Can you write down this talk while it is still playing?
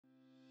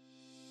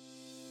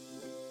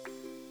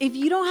If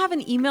you don't have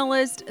an email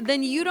list,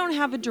 then you don't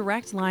have a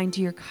direct line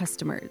to your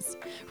customers.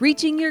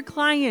 Reaching your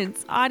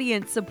clients,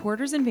 audience,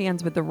 supporters, and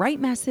fans with the right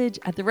message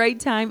at the right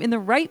time in the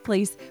right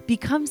place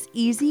becomes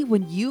easy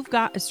when you've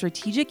got a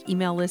strategic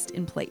email list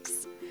in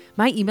place.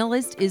 My email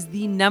list is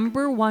the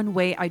number one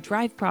way I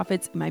drive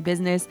profits in my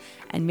business,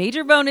 and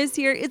major bonus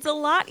here, it's a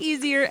lot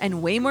easier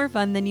and way more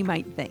fun than you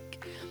might think.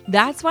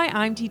 That's why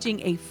I'm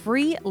teaching a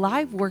free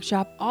live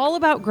workshop all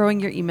about growing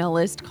your email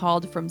list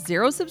called From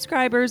Zero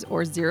Subscribers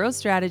or Zero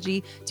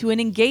Strategy to an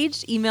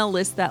Engaged Email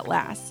List That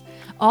Lasts.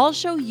 I'll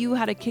show you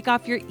how to kick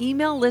off your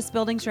email list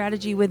building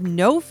strategy with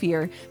no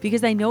fear,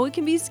 because I know it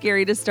can be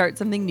scary to start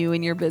something new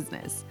in your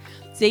business.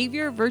 Save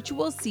your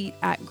virtual seat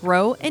at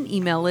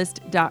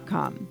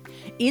growanemaillist.com.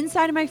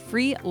 Inside of my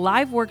free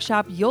live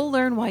workshop, you'll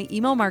learn why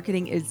email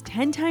marketing is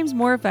 10 times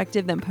more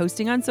effective than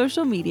posting on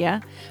social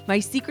media, my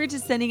secret to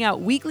sending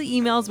out weekly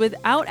emails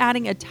without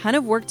adding a ton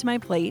of work to my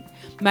plate,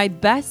 my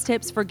best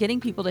tips for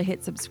getting people to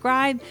hit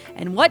subscribe,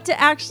 and what to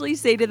actually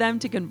say to them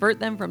to convert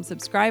them from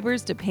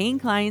subscribers to paying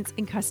clients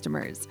and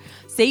customers.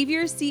 Save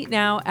your seat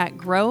now at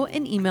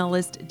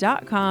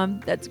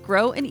growanemaillist.com. That's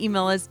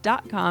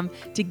growanemaillist.com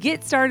to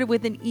get started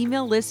with an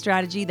email list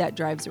strategy that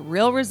drives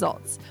real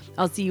results.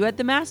 I'll see you at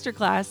the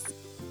masterclass.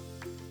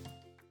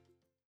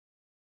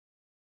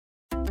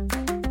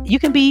 You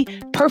can be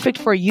perfect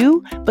for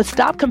you, but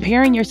stop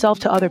comparing yourself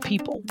to other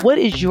people. What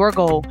is your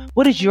goal?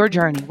 What is your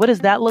journey? What does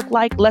that look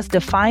like? Let's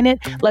define it.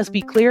 Let's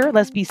be clear.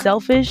 Let's be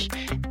selfish.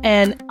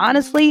 And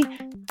honestly,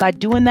 by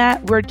doing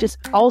that, we're just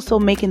also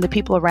making the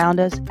people around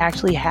us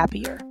actually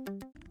happier.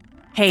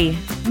 Hey,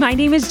 my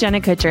name is Jenna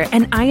Kutcher,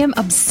 and I am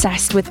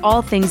obsessed with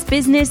all things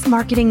business,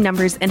 marketing,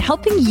 numbers, and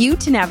helping you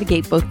to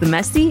navigate both the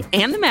messy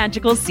and the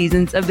magical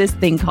seasons of this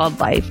thing called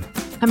life.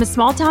 I'm a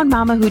small town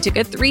mama who took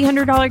a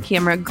 $300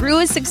 camera, grew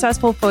a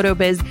successful photo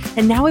biz,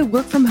 and now I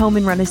work from home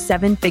and run a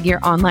 7-figure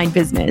online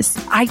business.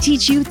 I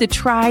teach you the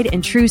tried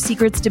and true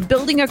secrets to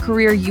building a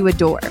career you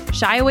adore.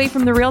 Shy away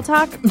from the real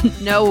talk?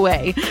 No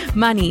way.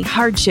 Money,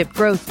 hardship,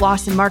 growth,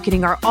 loss, and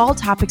marketing are all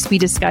topics we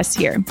discuss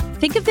here.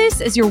 Think of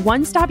this as your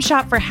one-stop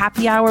shop for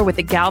happy hour with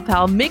a gal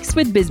pal mixed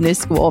with business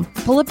school.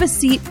 Pull up a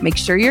seat, make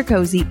sure you're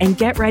cozy, and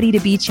get ready to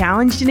be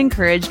challenged and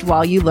encouraged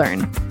while you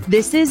learn.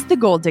 This is the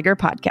Goal Digger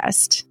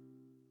Podcast.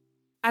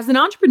 As an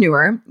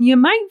entrepreneur, you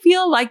might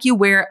feel like you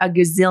wear a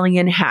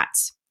gazillion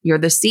hats. You're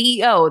the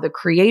CEO, the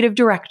creative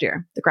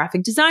director, the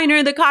graphic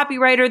designer, the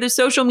copywriter, the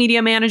social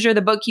media manager,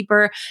 the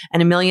bookkeeper,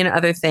 and a million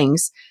other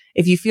things.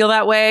 If you feel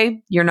that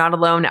way, you're not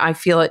alone. I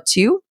feel it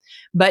too.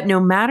 But no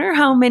matter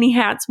how many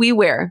hats we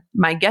wear,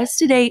 my guest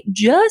today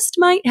just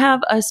might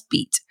have us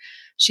beat.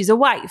 She's a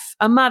wife,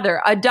 a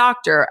mother, a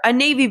doctor, a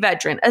Navy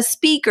veteran, a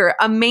speaker,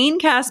 a main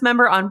cast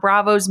member on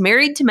Bravo's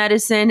Married to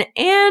Medicine,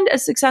 and a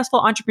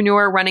successful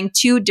entrepreneur running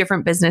 2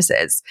 different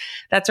businesses.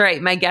 That's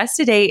right. My guest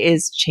today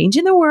is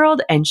changing the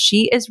world, and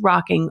she is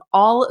rocking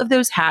all of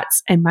those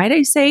hats. And might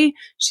I say,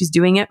 she's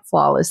doing it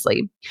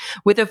flawlessly.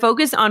 With a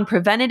focus on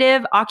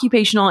preventative,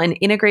 occupational, and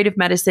integrative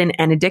medicine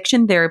and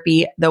addiction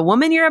therapy, the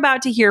woman you're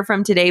about to hear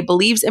from today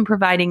believes in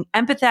providing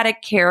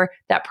empathetic care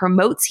that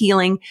promotes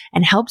healing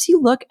and helps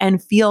you look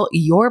and feel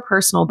your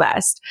personal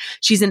best.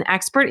 She's an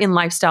expert in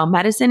lifestyle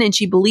medicine, and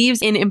she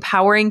believes in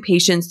empowering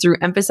patients through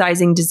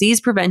emphasizing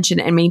disease prevention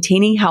and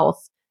maintaining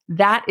health.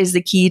 That is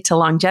the key to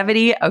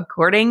longevity,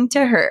 according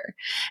to her.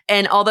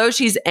 And although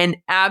she's an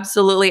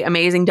absolutely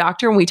amazing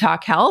doctor when we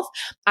talk health,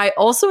 I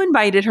also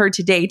invited her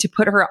today to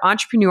put her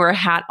entrepreneur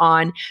hat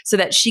on so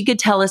that she could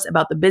tell us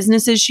about the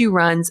businesses she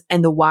runs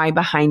and the why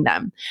behind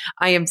them.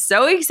 I am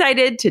so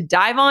excited to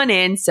dive on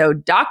in. So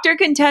Dr.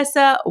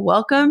 Contessa,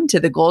 welcome to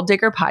the Goal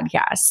Digger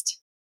Podcast.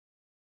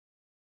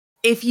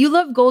 If you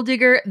love Goal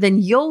Digger,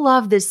 then you'll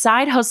love the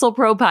Side Hustle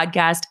Pro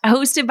podcast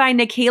hosted by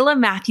Nicaila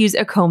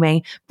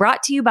Matthews-Okome,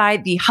 brought to you by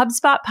the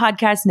HubSpot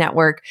Podcast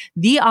Network,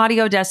 the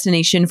audio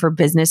destination for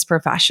business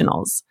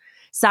professionals.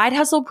 Side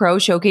Hustle Pro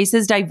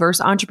showcases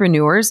diverse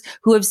entrepreneurs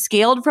who have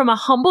scaled from a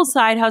humble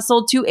side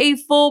hustle to a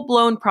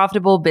full-blown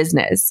profitable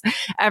business.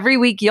 Every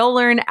week, you'll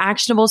learn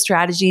actionable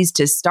strategies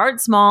to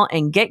start small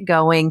and get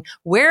going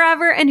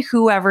wherever and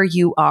whoever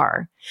you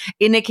are.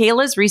 In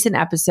Nicaila's recent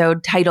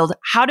episode titled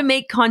How to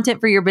Make Content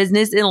for Your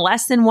Business in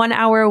Less Than 1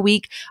 Hour a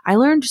Week, I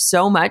learned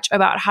so much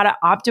about how to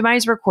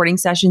optimize recording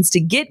sessions to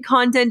get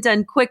content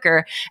done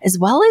quicker, as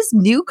well as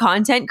new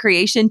content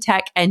creation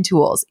tech and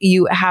tools.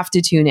 You have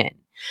to tune in.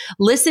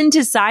 Listen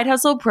to Side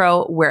Hustle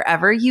Pro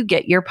wherever you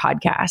get your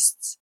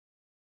podcasts.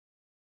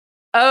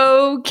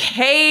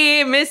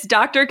 Okay, Miss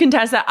Dr.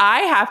 Contessa, I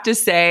have to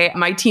say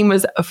my team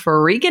was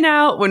freaking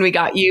out when we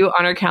got you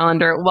on our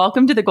calendar.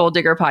 Welcome to the Goal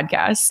Digger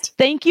Podcast.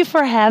 Thank you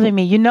for having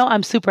me. You know,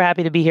 I'm super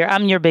happy to be here.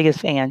 I'm your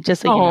biggest fan,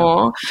 just so you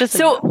know.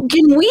 So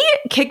can we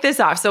kick this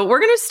off? So we're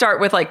going to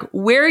start with like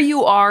where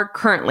you are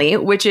currently,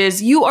 which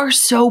is you are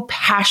so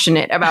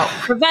passionate about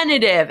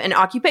preventative and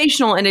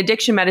occupational and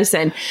addiction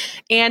medicine.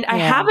 And I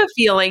have a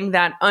feeling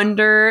that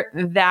under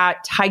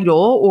that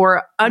title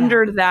or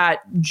under that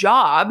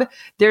job,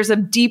 there's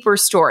a deeper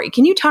story.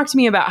 Can you talk to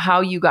me about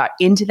how you got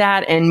into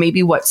that and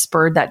maybe what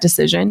spurred that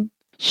decision?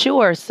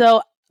 Sure.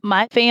 So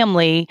my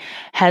family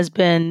has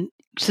been,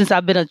 since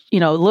I've been a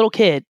little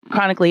kid,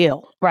 chronically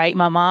ill, right?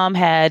 My mom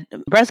had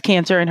breast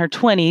cancer in her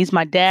 20s.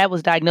 My dad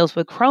was diagnosed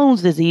with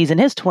Crohn's disease in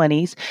his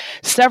 20s,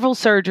 several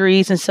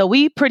surgeries. And so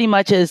we pretty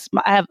much, I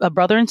have a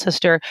brother and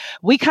sister,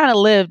 we kind of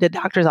lived at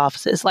doctor's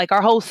offices. Like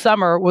our whole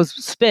summer was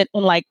spent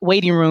in like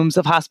waiting rooms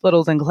of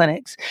hospitals and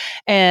clinics.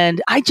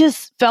 And I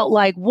just felt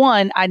like,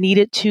 one, I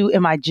needed to,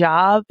 in my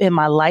job, in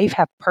my life,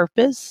 have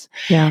purpose.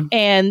 Yeah.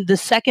 And the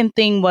second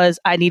thing was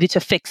I needed to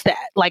fix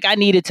that. Like I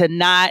needed to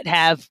not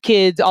have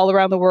kids all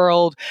around the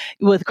world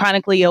with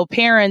chronically ill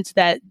parents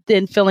that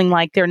then feeling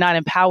like they're not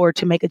empowered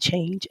to make a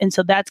change. And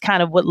so that's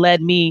kind of what led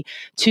me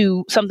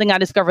to something I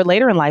discovered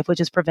later in life,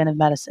 which is preventive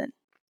medicine.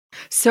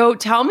 So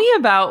tell me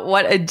about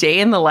what a day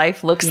in the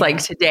life looks like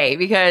today,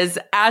 because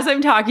as I'm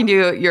talking to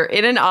you, you're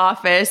in an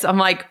office. I'm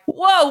like,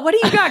 whoa, what do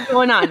you got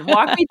going on?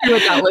 Walk me through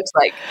what that looks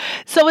like.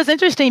 So it's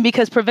interesting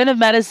because preventive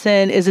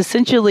medicine is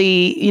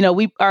essentially,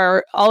 we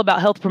are all about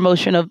health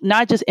promotion of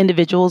not just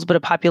individuals, but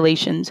of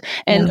populations.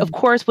 And of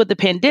course, with the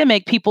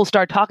pandemic, people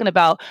start talking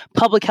about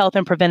public health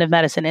and preventive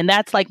medicine. And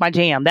that's like my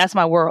jam. That's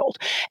my world.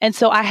 And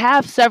so I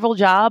have several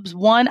jobs.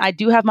 One, I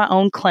do have my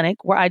own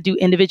clinic where I do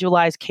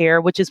individualized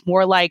care, which is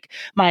more like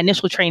my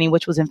initial training,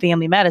 which was in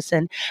family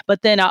medicine.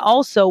 But then I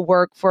also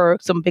work for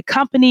some big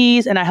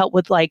companies and I help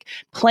with like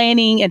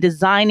planning and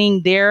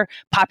designing their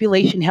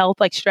population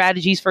health, like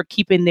strategies for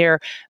keeping their,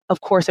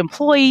 of course,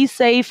 employees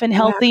safe and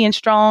healthy and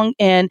strong,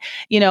 and,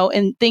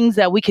 and things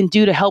that we can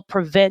do to help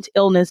prevent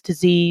illness,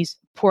 disease,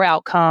 poor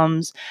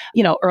outcomes,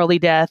 early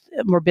death,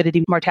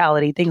 morbidity,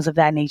 mortality, things of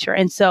that nature.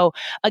 And so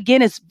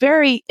again, it's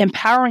very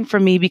empowering for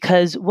me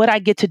because what I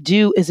get to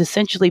do is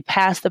essentially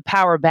pass the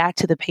power back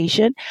to the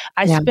patient.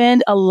 I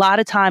spend a lot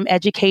of time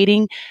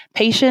educating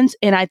patients.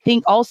 And I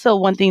think also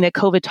one thing that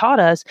COVID taught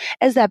us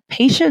is that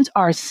patients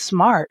are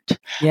smart.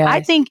 Yes. I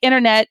think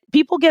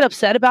people get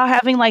upset about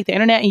having like the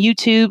internet and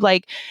YouTube,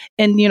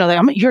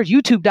 you're a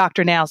YouTube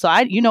doctor now, so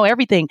you know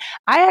everything.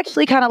 I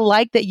actually kind of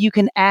like that you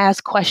can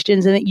ask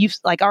questions and that you've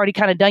like already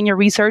kind of done your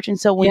research. And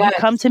so when you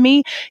come to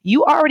me,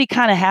 you already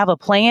kind of have a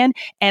plan,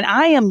 and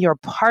I am your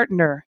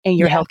partner in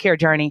your healthcare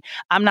journey.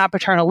 I'm not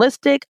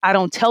paternalistic. I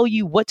don't tell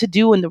you what to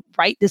do and the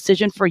right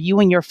decision for you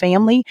and your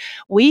family.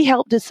 We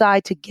help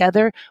decide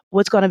together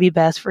what's going to be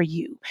best for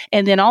you.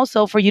 And then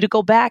also for you to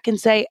go back and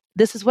say,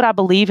 this is what I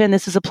believe in.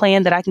 This is a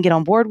plan that I can get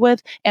on board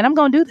with, and I'm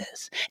going to do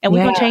this. And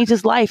we're going to change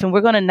his life, and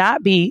we're going to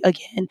not be,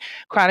 again,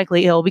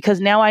 chronically ill,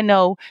 because now I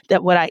know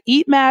that what I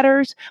eat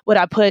matters, what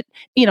I put,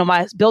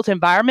 my built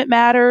environment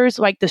matters,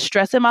 like the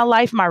stress in my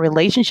life, my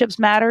relationships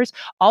matters.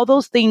 All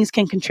those things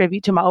can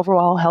contribute to my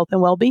overall health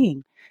and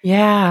well-being.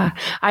 Yeah,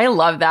 I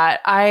love that.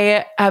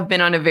 I have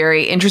been on a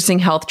very interesting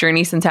health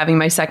journey since having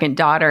my second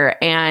daughter.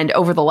 And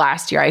over the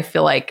last year, I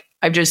feel like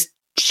I've just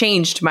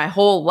changed my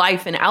whole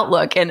life and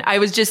outlook. And I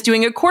was just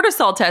doing a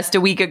cortisol test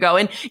a week ago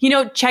and,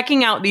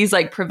 checking out these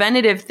like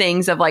preventative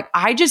things of like,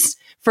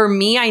 for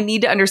me, I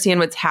need to understand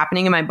what's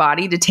happening in my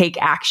body to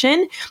take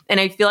action. And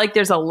I feel like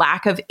there's a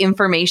lack of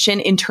information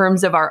in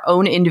terms of our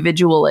own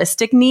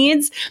individualistic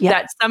needs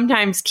that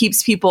sometimes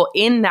keeps people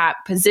in that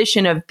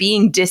position of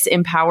being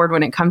disempowered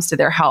when it comes to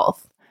their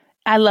health.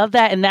 I love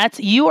that. And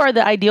you are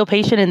the ideal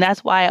patient. And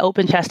that's why I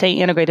opened Chastain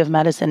Integrative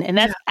Medicine. And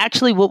that's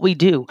actually what we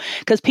do,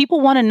 because people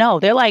want to know.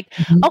 They're like,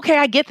 okay,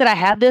 I get that I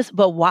have this,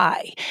 but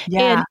why?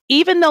 And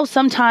even though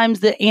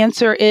sometimes the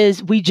answer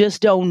is we just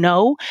don't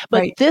know,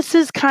 but this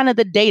is kind of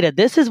the data.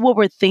 This is what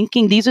we're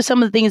thinking. These are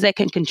some of the things that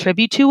can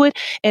contribute to it.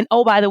 And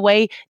oh, by the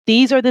way,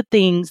 these are the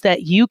things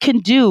that you can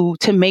do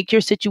to make your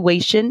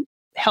situation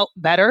help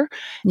better.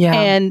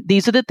 And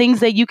these are the things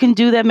that you can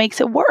do that makes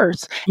it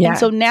worse. And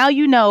so now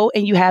you know,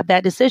 and you have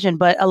that decision.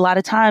 But a lot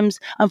of times,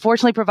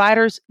 unfortunately,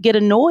 providers get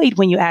annoyed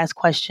when you ask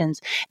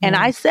questions. And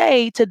I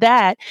say to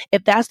that,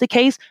 if that's the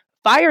case,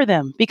 fire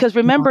them, because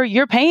remember,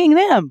 you're paying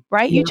them,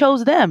 right? You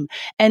chose them,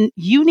 and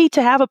you need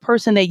to have a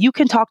person that you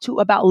can talk to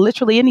about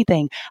literally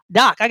anything.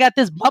 Doc, I got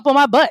this bump on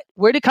my butt.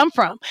 Where'd it come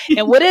from?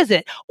 And what is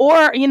it?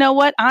 Or, you know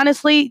what,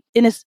 honestly,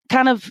 and it's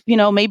kind of,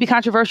 maybe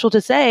controversial to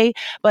say,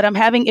 but I'm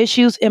having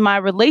issues in my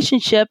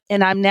relationship,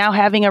 and I'm now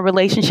having a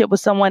relationship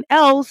with someone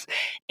else,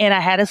 and I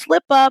had a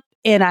slip up,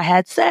 and I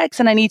had sex,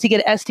 and I need to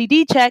get an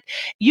STD check.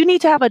 You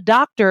need to have a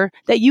doctor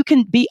that you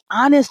can be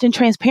honest and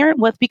transparent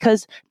with,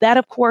 because that,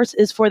 of course,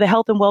 is for the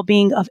health and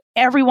well-being of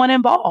everyone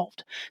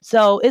involved.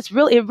 So it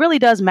really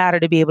does matter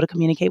to be able to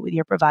communicate with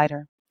your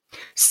provider.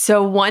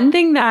 So one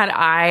thing that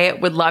I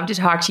would love to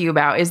talk to you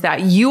about is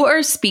that you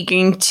are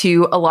speaking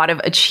to a lot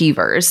of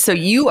achievers. So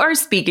you are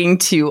speaking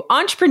to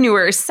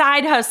entrepreneurs,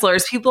 side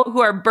hustlers, people who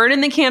are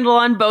burning the candle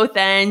on both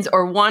ends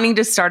or wanting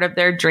to start up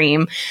their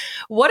dream.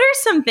 What are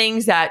some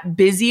things that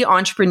busy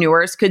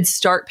entrepreneurs could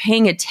start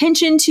paying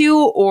attention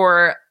to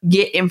or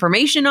get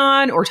information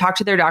on or talk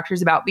to their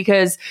doctors about,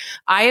 because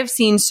I have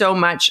seen so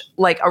much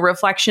like a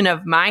reflection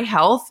of my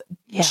health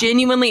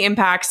genuinely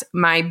impacts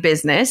my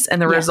business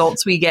and the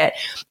results we get.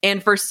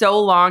 And for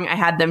so long, I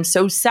had them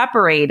so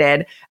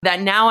separated that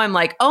now I'm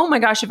like, oh my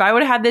gosh, if I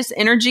would have had this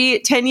energy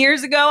 10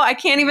 years ago, I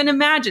can't even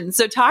imagine.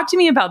 So talk to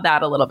me about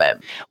that a little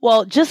bit.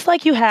 Well, just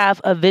like you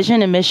have a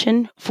vision and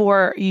mission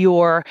for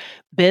your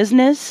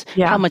business,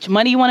 how much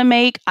money you want to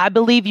make, I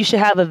believe you should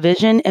have a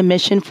vision and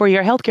mission for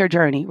your healthcare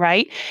journey,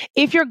 right?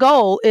 If your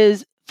goal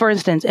is, for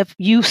instance, if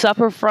you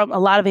suffer from a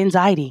lot of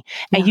anxiety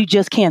and you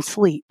just can't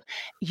sleep,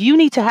 you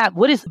need to have,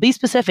 be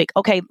specific.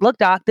 Okay, look,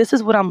 doc, this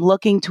is what I'm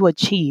looking to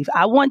achieve.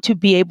 I want to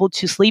be able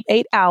to sleep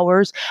 8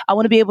 hours. I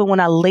want to be able, when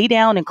I lay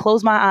down and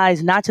close my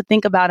eyes, not to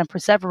think about and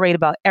perseverate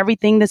about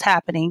everything that's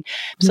happening.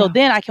 So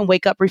then I can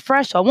wake up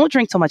refreshed. So I won't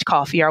drink so much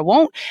coffee, or I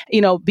won't,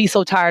 be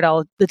so tired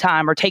all the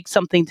time, or take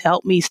something to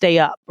help me stay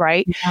up.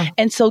 Right.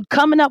 And so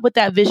coming up with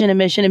that vision and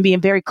mission and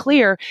being very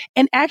clear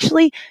and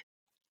actually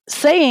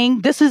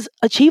saying this is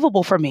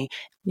achievable for me.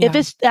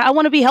 If I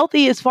want to be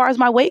healthy as far as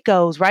my weight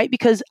goes, right?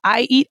 Because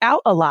I eat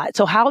out a lot.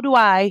 So how do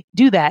I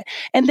do that?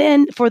 And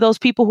then for those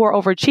people who are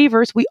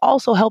overachievers, we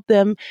also help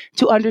them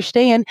to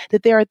understand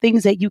that there are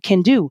things that you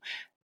can do.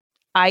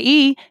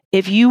 I.e.,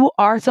 if you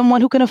are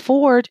someone who can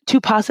afford to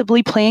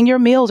possibly plan your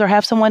meals or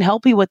have someone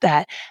help you with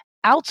that,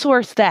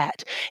 outsource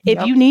that.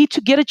 If you need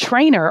to get a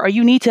trainer or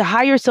you need to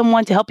hire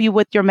someone to help you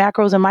with your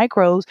macros and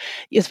micros,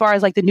 as far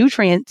as like the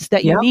nutrients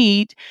that you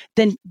need,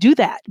 then do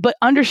that. But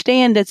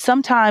understand that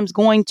sometimes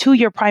going to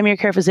your primary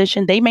care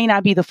physician, they may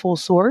not be the full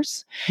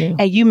source.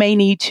 And you may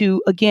need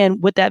to,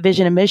 again, with that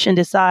vision and mission,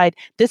 decide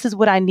this is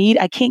what I need.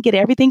 I can't get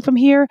everything from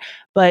here,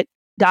 but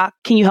doc,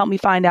 can you help me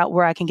find out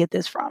where I can get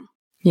this from?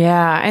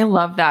 Yeah, I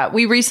love that.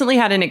 We recently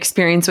had an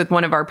experience with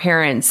one of our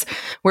parents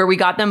where we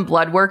got them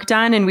blood work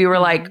done, and we were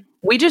like,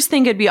 we just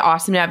think it'd be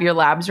awesome to have your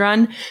labs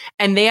run.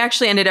 And they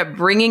actually ended up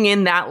bringing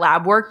in that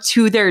lab work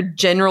to their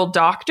general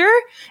doctor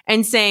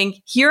and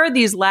saying, here are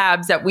these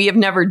labs that we have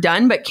never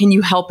done, but can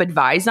you help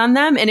advise on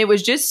them? And it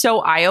was just so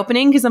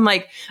eye-opening, because I'm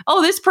like,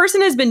 oh, this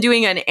person has been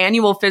doing an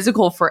annual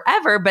physical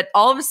forever, but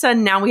all of a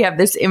sudden now we have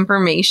this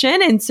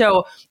information. And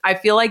so I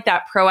feel like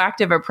that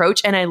proactive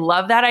approach. And I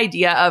love that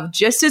idea of,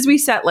 just as we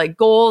set like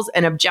goals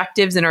and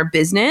objectives in our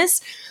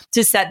business,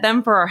 to set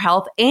them for our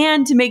health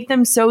and to make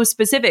them so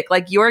specific.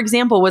 Like your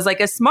example was like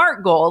a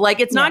SMART goal.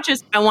 Like it's not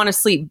just, I want to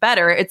sleep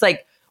better. It's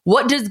like,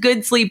 what does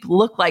good sleep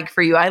look like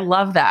for you? I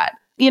love that.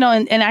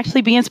 And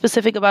actually being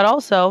specific about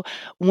also,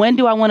 when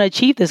do I want to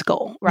achieve this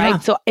goal, right?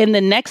 So in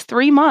the next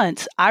 3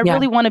 months, I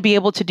really want to be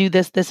able to do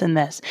this, this, and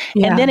this.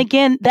 And then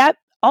again, that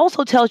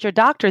also tells your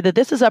doctor that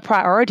this is a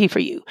priority for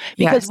you,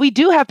 because we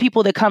do have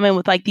people that come in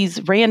with like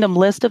these random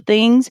list of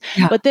things,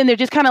 but then they're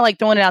just kind of like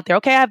throwing it out there.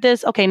 Okay, I have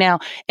this. Okay, now,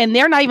 and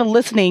they're not even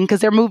listening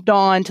because they're moved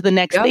on to the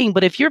next thing.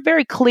 But if you're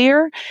very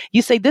clear,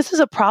 you say, this is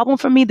a problem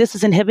for me. This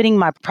is inhibiting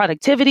my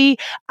productivity.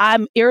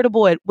 I'm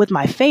irritable with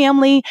my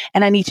family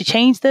and I need to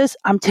change this.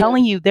 I'm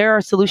telling you, there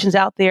are solutions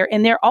out there.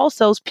 And there are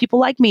also people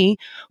like me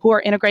who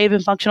are integrative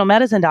and functional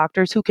medicine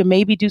doctors who can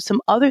maybe do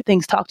some other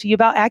things, talk to you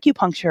about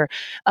acupuncture,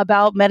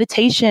 about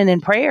meditation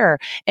and prayer,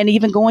 and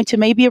even going to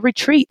maybe a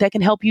retreat that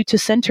can help you to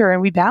center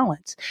and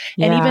rebalance.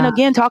 And even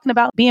again, talking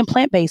about being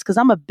plant-based, because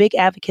I'm a big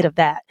advocate of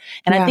that.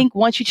 And I think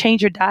once you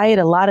change your diet,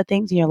 a lot of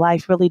things in your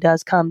life really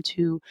does come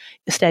to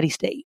a steady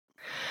state.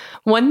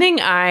 One thing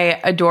I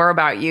adore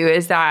about you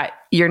is that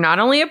you're not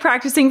only a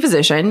practicing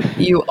physician,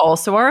 you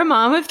also are a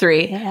mom of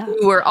 3.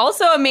 You were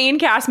also a main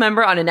cast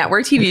member on a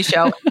network TV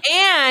show,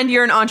 and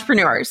you're an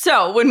entrepreneur.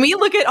 So when we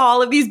look at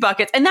all of these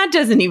buckets, and that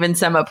doesn't even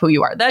sum up who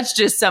you are, that's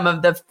just some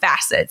of the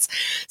facets.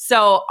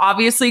 So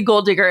obviously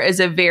Goal Digger is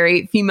a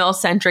very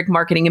female-centric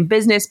marketing and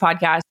business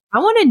podcast. I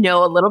want to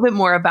know a little bit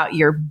more about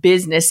your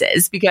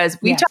businesses, because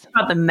we talked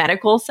about the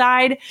medical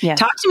side.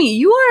 Talk to me.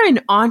 You are an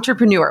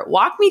entrepreneur.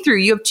 Walk me through.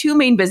 You have 2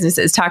 main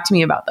businesses. Talk to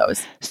me about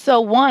those.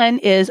 So one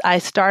is I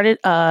started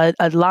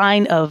a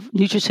line of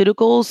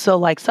nutraceuticals. So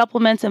like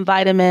supplements and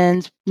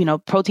vitamins,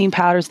 protein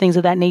powders, things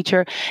of that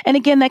nature. And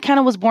again, that kind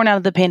of was born out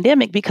of the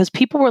pandemic because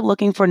people were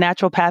looking for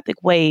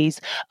naturopathic ways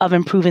of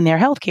improving their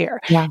healthcare.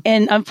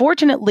 And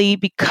unfortunately,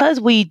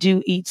 because we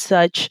do eat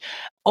such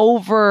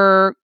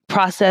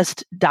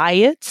processed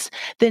diets,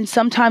 then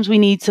sometimes we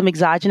need some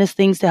exogenous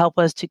things to help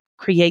us to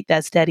create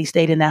that steady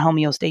state and that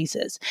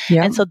homeostasis.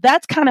 And so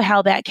that's kind of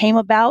how that came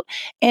about.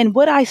 And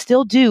what I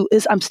still do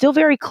is I'm still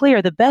very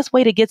clear. The best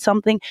way to get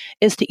something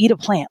is to eat a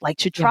plant, like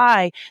to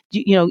try,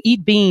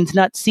 eat beans,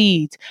 nuts,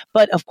 seeds.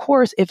 But of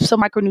course, if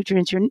some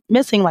micronutrients you're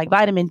missing, like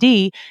vitamin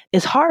D,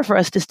 it's hard for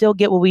us to still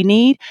get what we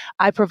need.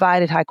 I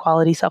provided high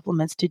quality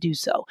supplements to do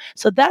so.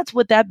 So that's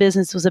what that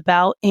business was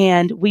about.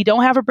 And we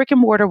don't have a brick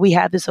and mortar. We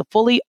have this a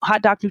fully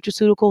Hot Doc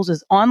Nutraceuticals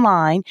is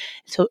online.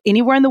 So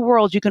anywhere in the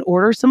world, you can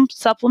order some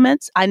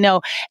supplements. I know.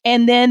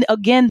 And then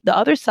again, the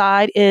other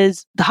side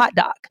is the Hot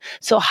Doc.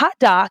 So Hot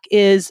Doc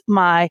is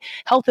my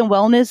health and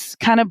wellness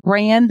kind of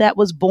brand that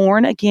was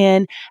born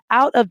again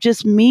out of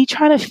just me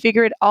trying to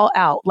figure it all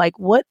out. Like,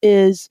 what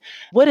is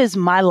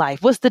my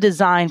life? What's the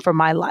design for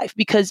my life?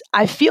 Because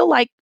I feel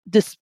like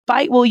despite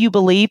despite what you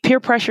believe,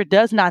 peer pressure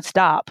does not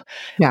stop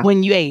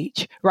when you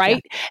age,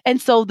 right? Yeah.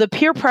 And so the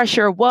peer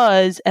pressure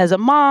was, as a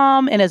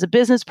mom and as a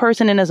business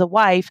person and as a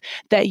wife,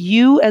 that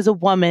you as a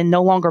woman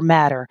no longer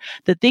matter.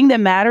 The thing that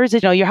matters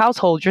is, your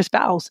household, your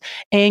spouse,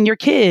 and your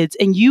kids.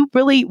 And you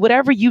really,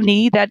 whatever you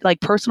need, that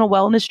like personal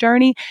wellness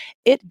journey,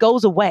 it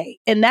goes away.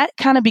 And that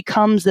kind of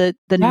becomes the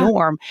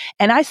norm.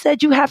 And I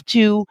said, you have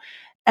to,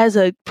 as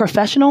a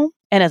professional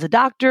and as a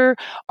doctor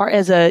or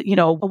as a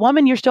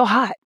woman, you're still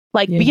hot.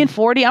 Like being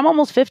 40, I'm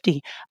almost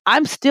 50.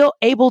 I'm still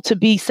able to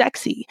be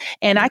sexy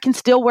and I can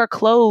still wear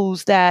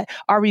clothes that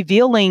are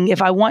revealing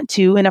if I want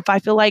to. And if I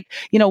feel like,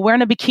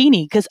 wearing a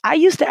bikini, because I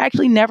used to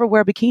actually never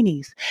wear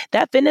bikinis.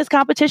 That fitness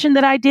competition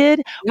that I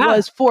did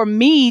was for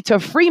me to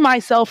free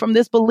myself from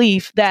this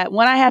belief that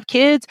when I have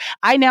kids,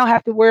 I now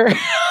have to wear. It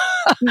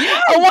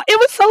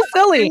was so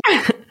silly.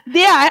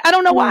 I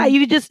don't know why.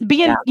 You just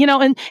being,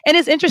 and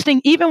it's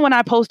interesting, even when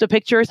I post a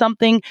picture or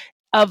something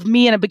of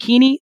me in a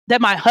bikini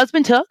that my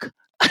husband took.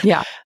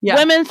 Yeah.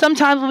 Women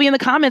sometimes will be in the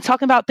comments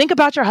talking about, think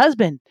about your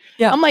husband.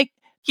 Yeah. I'm like,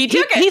 he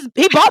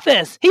bought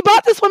this. He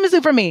bought this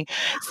swimsuit for me.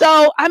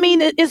 So, I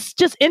mean, it's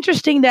just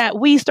interesting that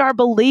we start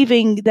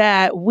believing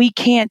that we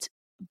can't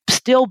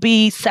still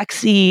be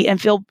sexy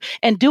and feel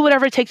and do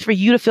whatever it takes for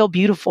you to feel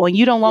beautiful and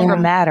you no longer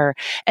matter.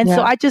 And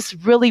so I just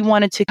really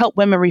wanted to help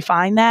women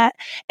refine that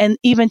and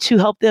even to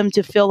help them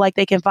to feel like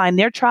they can find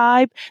their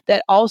tribe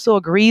that also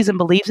agrees and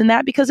believes in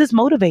that, because it's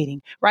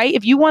motivating, right?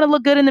 If you want to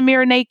look good in the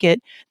mirror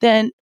naked,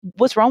 then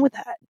what's wrong with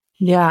that?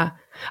 Yeah.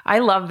 I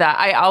love that.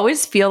 I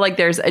always feel like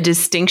there's a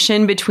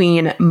distinction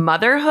between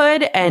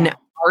motherhood and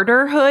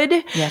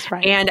martyrhood. Yes,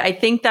 right. And I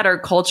think that our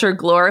culture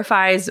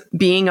glorifies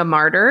being a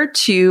martyr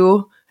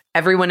to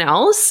everyone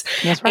else.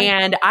 That's right.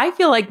 And I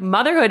feel like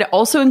motherhood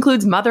also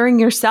includes mothering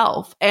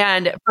yourself.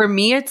 And for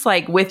me, it's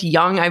like with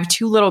young, I have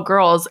 2 little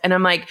girls, and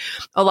I'm like,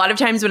 a lot of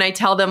times when I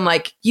tell them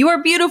like, you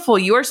are beautiful,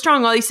 you are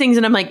strong, all these things.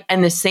 And I'm like,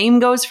 and the same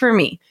goes for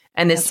me.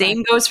 And the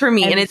same goes for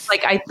me. And it's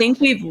like, I think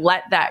we've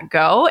let that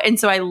go. And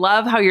so I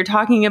love how you're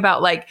talking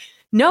about like,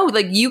 no,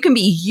 like you can be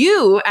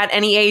you at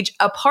any age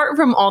apart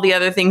from all the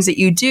other things that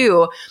you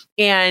do.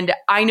 And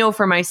I know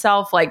for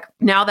myself, like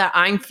now that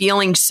I'm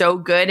feeling so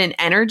good and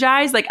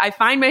energized, like I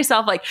find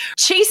myself like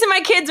chasing my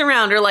kids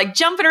around or like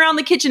jumping around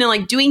the kitchen and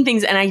like doing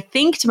things. And I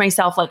think to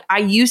myself, like I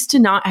used to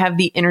not have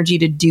the energy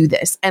to do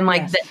this. And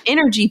like the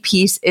energy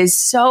piece is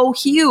so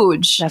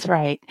huge. That's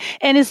right.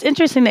 And it's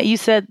interesting that you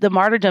said the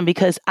martyrdom,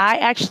 because I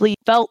actually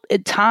felt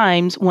at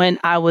times when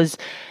I was,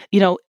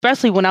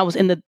 especially when I was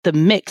in the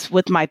mix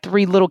with my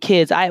 3 little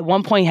kids. I at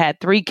one point had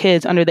 3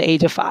 kids under the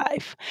age of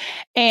 5.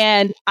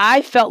 And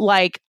I felt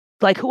like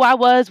who I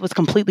was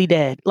completely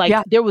dead. Like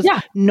there was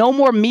no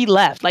more me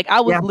left. Like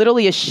I was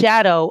literally a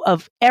shadow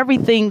of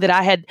everything that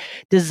I had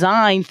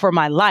designed for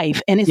my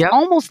life. And it's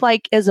almost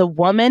like as a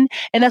woman,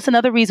 and that's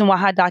another reason why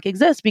Hot Doc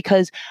exists,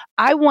 because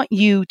I want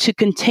you to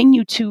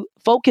continue to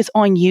focus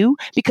on you,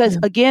 because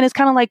again, it's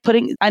kind of like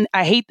putting,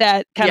 I hate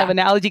that kind of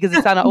analogy because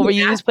it's kind of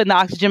overused, putting the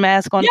oxygen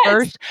mask on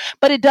first,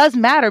 but it does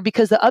matter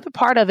because the other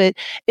part of it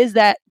is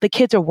that the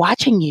kids are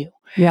watching you.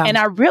 Yeah. And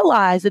I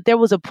realized that there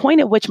was a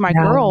point at which my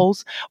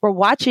girls were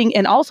watching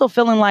and also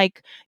feeling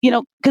like,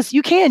 because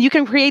you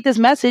can create this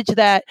message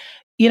that,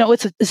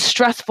 it's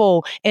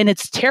stressful and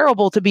it's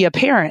terrible to be a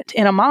parent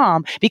and a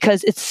mom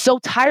because it's so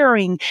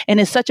tiring and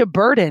it's such a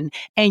burden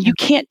and you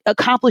can't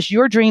accomplish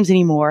your dreams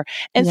anymore.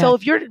 And so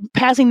if you're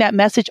passing that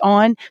message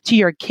on to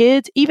your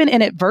kids, even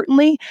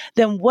inadvertently,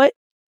 then what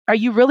are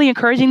you really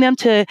encouraging them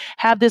to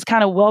have this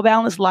kind of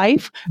well-balanced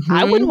life? Mm-hmm.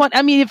 I wouldn't want,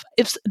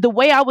 if the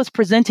way I was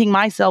presenting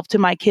myself to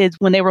my kids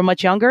when they were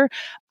much younger,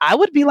 I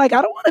would be like,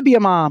 I don't want to be a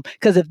mom,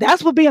 because if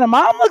that's what being a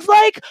mom looks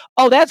like,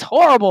 oh, that's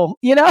horrible.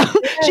 Yes.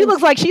 She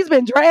looks like she's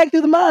been dragged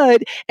through the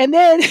mud and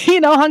then,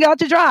 hung out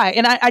to dry.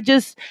 And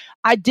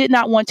I did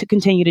not want to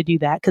continue to do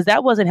that because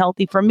that wasn't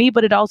healthy for me,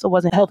 but it also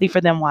wasn't healthy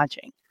for them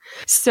watching.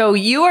 So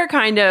you are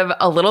kind of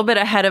a little bit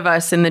ahead of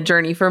us in the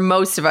journey for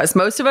most of us.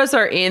 Most of us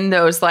are in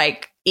those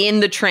like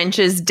in the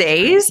trenches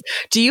days.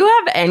 Do you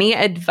have any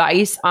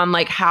advice on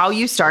like how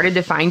you started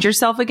to find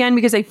yourself again?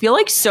 Because I feel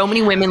like so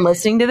many women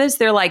listening to this,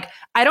 they're like,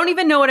 I don't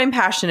even know what I'm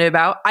passionate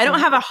about. I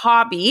don't have a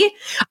hobby.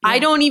 Yeah. I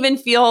don't even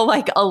feel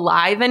like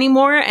alive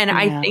anymore. And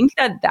I think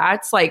that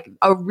that's like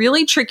a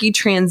really tricky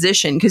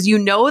transition because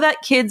that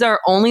kids are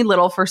only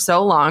little for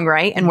so long,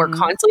 right? And we're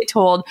constantly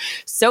told,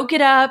 soak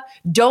it up,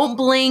 don't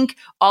blink,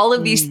 all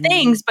of these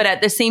things. But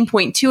at the same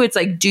point too, it's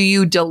like, do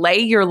you delay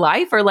your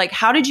life or like,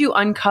 how did you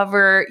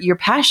uncover your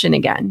passion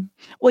again?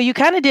 Well, you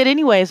kind of did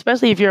anyway,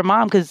 especially if you're a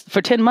mom, because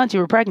for 10 months you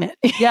were pregnant,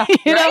 you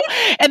know,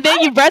 and then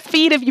you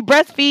breastfeed if you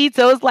breastfeed.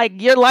 So it's like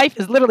your life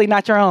is literally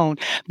not your own.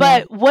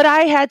 But what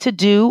I had to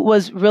do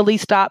was really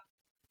stop.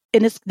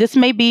 And this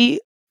may be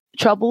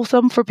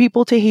troublesome for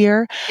people to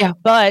hear,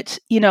 but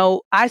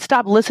I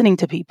stopped listening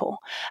to people.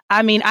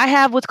 I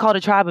have what's called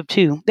a tribe of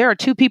 2. There are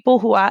 2 people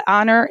who I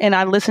honor and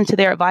I listen to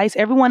their advice.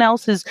 Everyone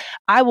else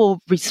I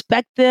will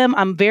respect them.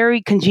 I'm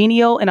very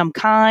congenial and I'm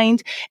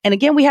kind. And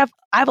again,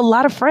 I have a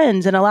lot of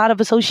friends and a lot of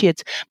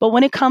associates, but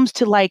when it comes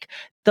to like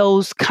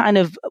those kind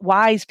of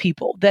wise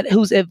people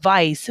whose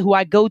advice, who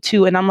I go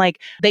to, and I'm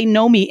like, they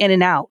know me in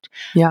and out.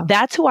 Yeah.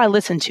 That's who I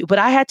listen to. But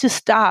I had to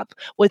stop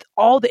with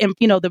all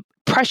the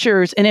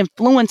pressures and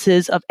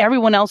influences of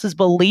everyone else's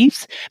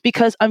beliefs,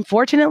 because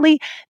unfortunately,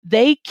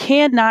 they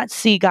cannot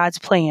see God's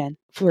plan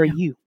for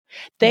you.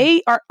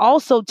 They are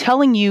also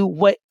telling you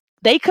what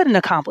they couldn't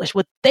accomplish,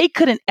 what they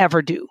couldn't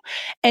ever do.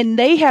 And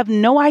they have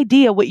no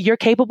idea what you're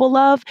capable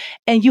of.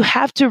 And you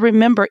have to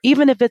remember,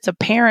 even if it's a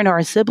parent or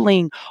a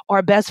sibling or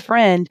a best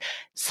friend,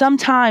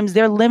 sometimes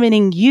they're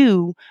limiting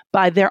you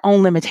by their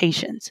own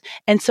limitations.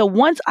 And so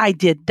once I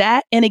did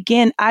that, and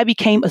again, I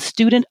became a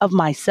student of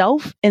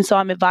myself. And so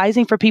I'm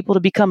advising for people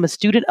to become a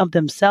student of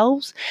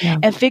themselves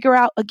and figure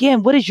out,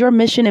 again, what is your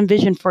mission and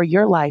vision for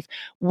your life?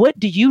 What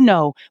do you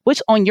know?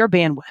 What's on your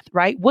bandwidth,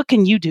 right? What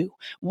can you do?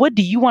 What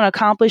do you want to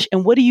accomplish?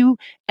 And what do you,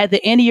 at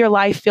the end of your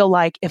life, feel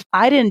like, if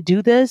I didn't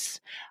do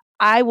this,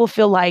 I will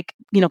feel like,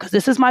 because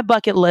this is my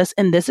bucket list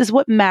and this is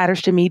what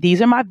matters to me.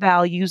 These are my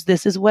values.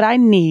 This is what I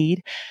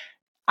need.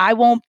 I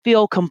won't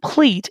feel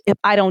complete if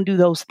I don't do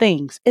those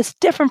things. It's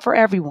different for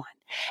everyone.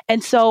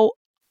 And so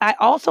I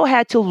also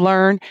had to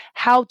learn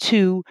how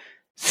to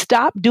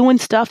stop doing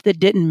stuff that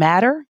didn't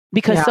matter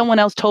because someone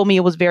else told me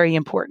it was very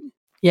important.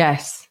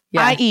 Yes.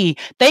 I.e.,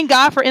 thank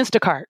God for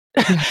Instacart.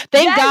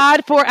 Thank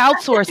God for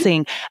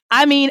outsourcing.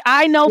 I mean,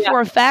 I know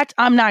for a fact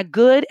I'm not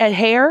good at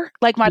hair,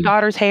 like my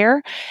daughter's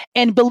hair.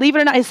 And believe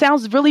it or not, it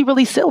sounds really,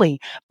 really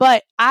silly,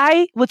 but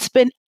I would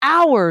spend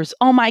hours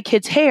on my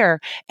kids' hair,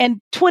 and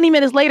 20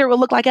 minutes later, it would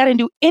look like I didn't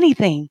do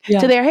anything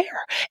to their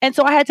hair. And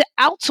so I had to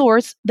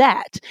outsource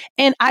that.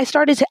 And I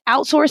started to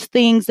outsource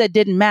things that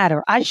didn't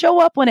matter. I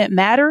show up when it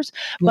matters,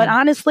 but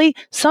honestly,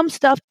 some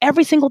stuff,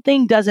 every single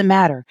thing doesn't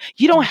matter.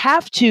 You don't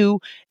have to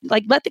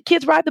let the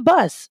kids ride the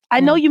bus.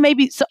 I know you may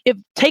be, if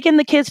taking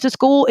the kids to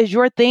school is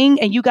your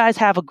thing and you guys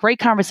have a great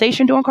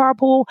conversation during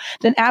carpool,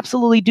 then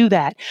absolutely do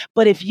that.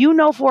 But if you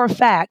know for a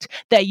fact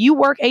that you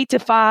work 8 to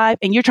 5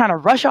 and you're trying to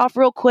rush off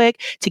real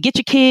quick to get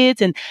your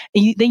kids, and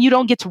then you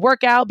don't get to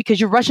work out because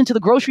you're rushing to the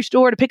grocery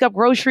store to pick up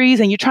groceries,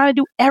 and you're trying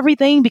to do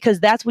everything because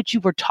that's what you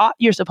were taught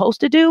you're supposed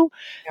to do,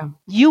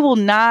 you will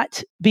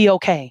not be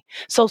okay.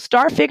 So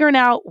start figuring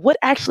out what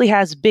actually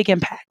has big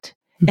impact.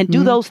 And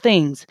do those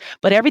things.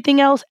 But everything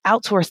else,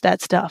 outsource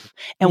that stuff.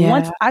 And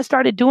once I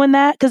started doing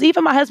that, because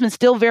even my husband's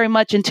still very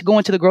much into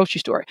going to the grocery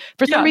store.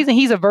 For some reason,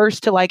 he's averse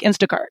to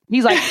Instacart.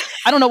 He's like,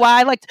 I don't know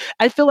why.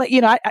 I feel like,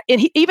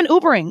 even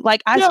Ubering.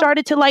 I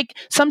started to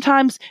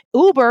sometimes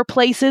Uber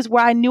places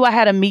where I knew I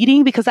had a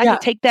meeting because I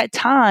could take that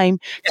time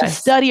to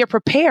study or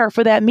prepare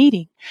for that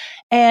meeting.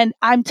 And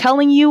I'm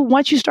telling you,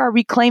 once you start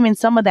reclaiming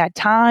some of that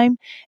time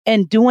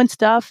and doing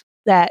stuff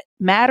that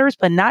matters,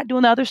 but not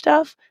doing the other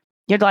stuff,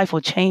 your life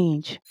will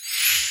change.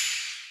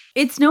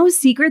 It's no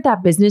secret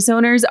that business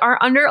owners are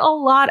under a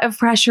lot of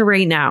pressure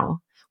right now.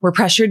 We're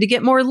pressured to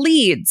get more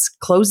leads,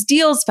 close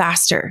deals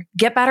faster,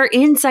 get better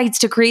insights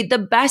to create the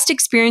best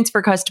experience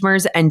for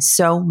customers, and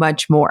so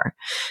much more.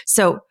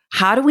 So,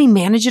 how do we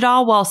manage it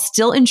all while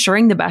still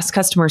ensuring the best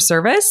customer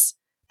service?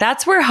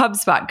 That's where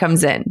HubSpot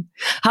comes in.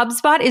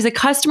 HubSpot is a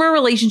customer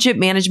relationship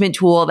management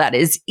tool that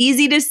is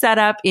easy to set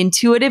up,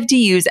 intuitive to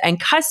use,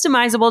 and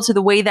customizable to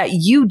the way that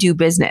you do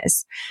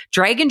business.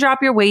 Drag and drop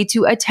your way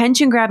to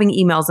attention-grabbing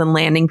emails and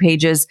landing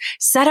pages,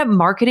 set up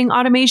marketing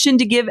automation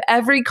to give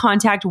every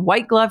contact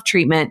white glove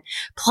treatment,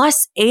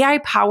 plus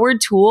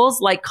AI-powered tools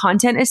like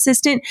Content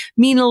Assistant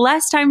mean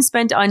less time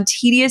spent on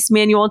tedious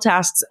manual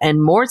tasks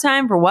and more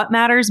time for what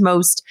matters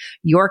most,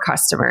 your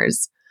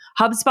customers.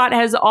 HubSpot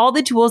has all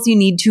the tools you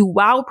need to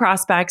wow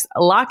prospects,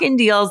 lock in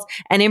deals,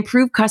 and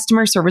improve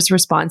customer service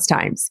response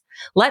times.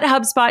 Let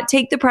HubSpot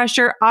take the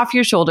pressure off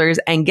your shoulders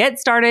and get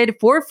started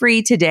for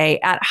free today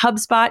at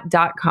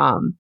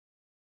HubSpot.com.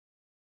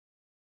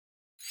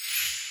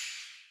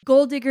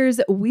 Goal diggers,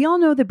 we all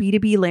know the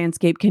B2B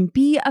landscape can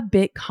be a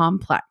bit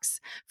complex.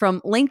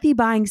 From lengthy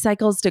buying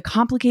cycles to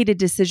complicated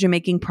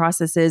decision-making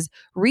processes,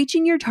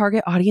 reaching your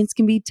target audience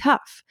can be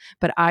tough.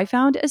 But I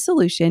found a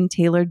solution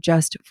tailored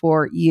just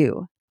for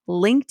you.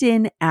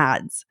 LinkedIn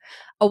ads.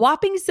 A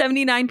whopping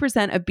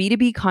 79% of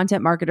B2B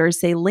content marketers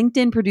say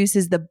LinkedIn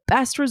produces the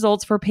best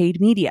results for paid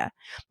media.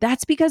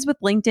 That's because with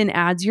LinkedIn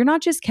ads, you're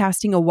not just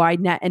casting a wide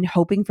net and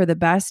hoping for the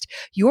best,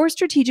 you're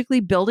strategically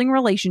building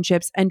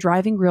relationships and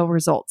driving real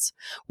results.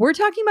 We're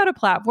talking about a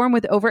platform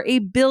with over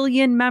 1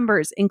 billion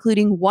members,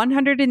 including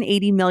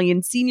 180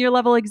 million senior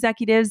level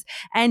executives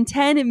and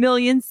 10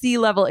 million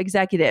C-level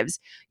executives.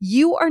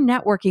 You are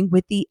networking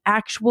with the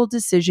actual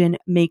decision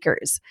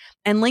makers.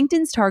 And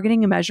LinkedIn's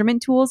targeting and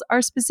measurement tools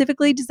are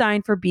specifically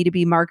designed for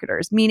B2B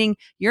marketers, meaning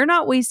you're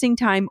not wasting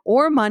time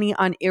or money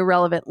on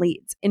irrelevant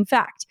leads. In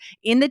fact,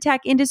 in the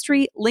tech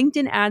industry,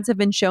 LinkedIn ads have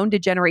been shown to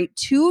generate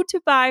 2 to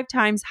 5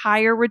 times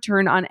higher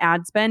return on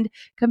ad spend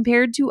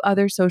compared to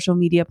other social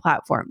media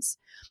platforms.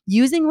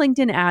 Using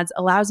LinkedIn ads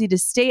allows you to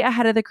stay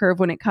ahead of the curve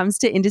when it comes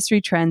to industry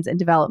trends and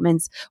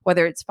developments,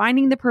 whether it's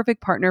finding the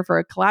perfect partner for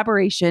a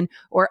collaboration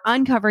or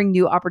uncovering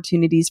new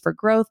opportunities for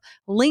growth.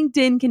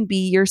 LinkedIn can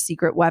be your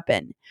secret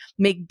weapon.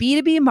 Make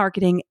B2B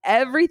marketing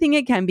everything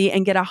it can be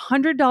and get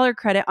 $100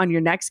 credit on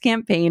your next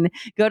campaign.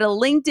 Go to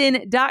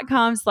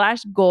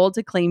linkedin.com/goal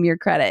to claim your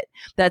credit.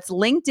 That's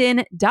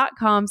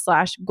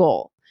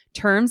linkedin.com/goal.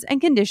 Terms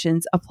and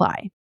conditions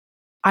apply.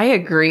 I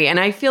agree. And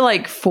I feel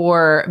like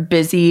for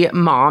busy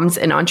moms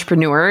and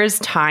entrepreneurs,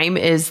 time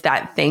is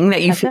that thing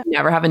that you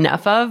never have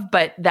enough of.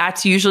 But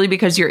that's usually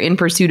because you're in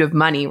pursuit of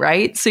money,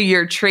 right? So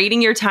you're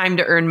trading your time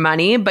to earn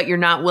money, but you're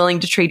not willing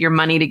to trade your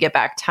money to get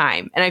back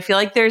time. And I feel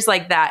like there's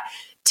like that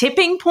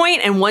tipping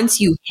point, and once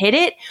you hit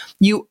it,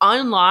 you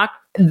unlock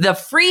the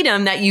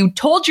freedom that you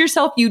told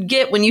yourself you'd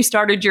get when you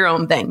started your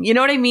own thing. You know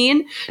what I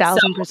mean?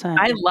 1,000%.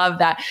 I love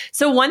that.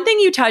 So one thing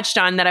you touched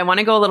on that I want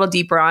to go a little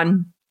deeper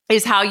on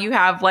is how you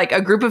have like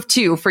a group of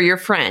 2 for your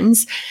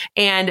friends.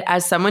 And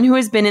as someone who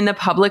has been in the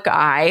public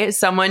eye,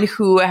 someone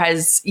who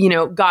has,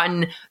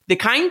 gotten the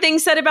kind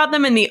things said about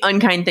them and the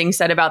unkind things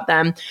said about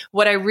them,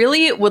 what I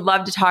really would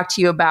love to talk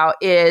to you about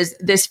is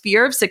this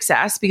fear of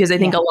success, because I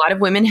think a lot of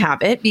women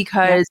have it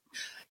because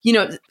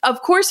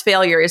of course,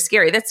 failure is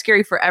scary. That's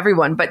scary for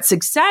everyone. But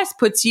success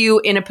puts you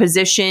in a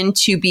position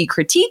to be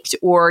critiqued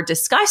or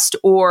discussed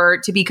or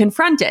to be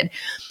confronted.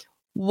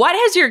 What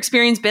has your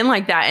experience been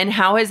like that? And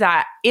how has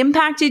that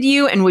impacted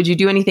you? And would you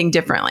do anything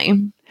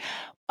differently?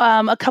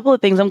 A couple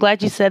of things. I'm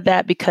glad you said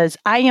that because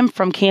I am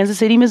from Kansas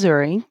City,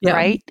 Missouri,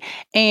 right?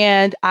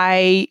 And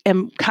I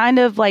am kind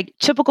of like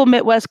typical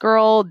Midwest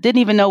girl,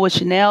 didn't even know what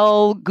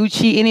Chanel,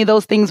 Gucci, any of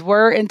those things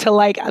were until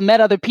like I met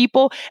other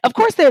people. Of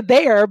course they're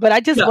there, but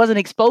I just wasn't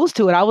exposed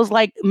to it. I was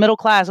like middle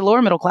class,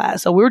 lower middle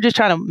class. So we were just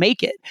trying to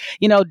make it.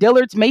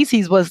 Dillard's,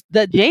 Macy's was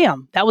the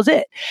jam. That was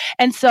it.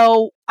 And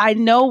so I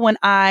know when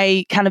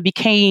I kind of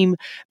became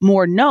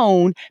more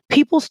known,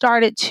 people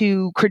started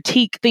to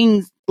critique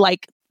things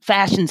like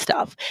fashion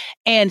stuff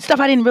and stuff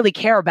I didn't really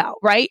care about.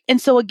 Right.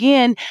 And so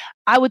again,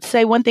 I would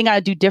say one thing I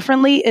do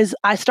differently is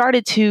I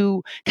started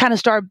to kind of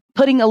start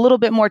putting a little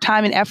bit more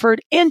time and effort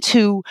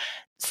into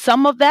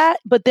some of that.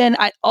 But then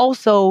I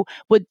also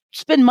would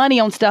spend money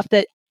on stuff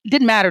that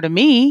didn't matter to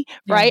me,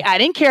 right? I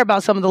didn't care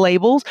about some of the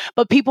labels,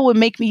 but people would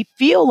make me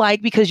feel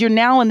like, because you're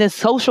now in this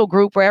social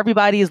group where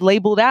everybody is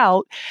labeled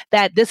out,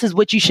 that this is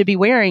what you should be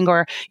wearing,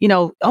 or,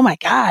 oh my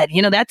God,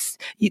 that's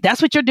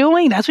what you're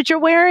doing. That's what you're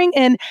wearing.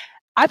 And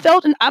I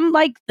felt, and I'm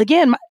like,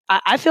 again,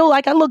 I feel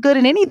like I look good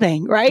in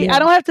anything, right? I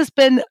don't have to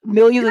spend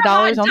millions of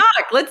dollars on.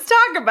 Let's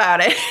talk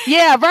about it.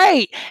 Yeah,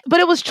 right. But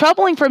it was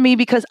troubling for me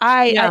because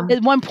I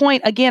at one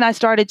point, again, I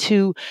started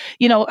to,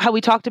 how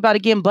we talked about,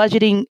 again,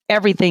 budgeting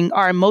everything,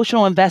 our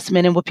emotional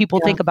investment in what people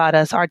think about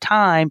us, our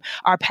time,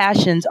 our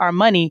passions, our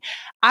money.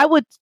 I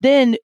would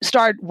then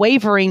start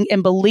wavering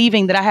and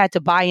believing that I had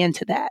to buy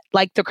into that,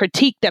 like the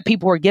critique that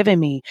people were giving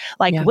me,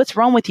 like, what's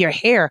wrong with your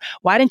hair?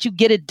 Why didn't you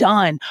get it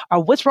done?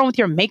 Or what's wrong with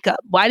your makeup?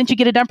 Why didn't you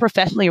get it done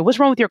professionally? Or what's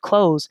wrong with your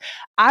clothes?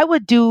 I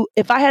would do,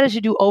 if I had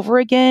to do over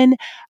again,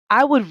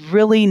 I would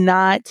really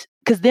not,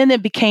 because then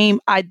it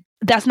became,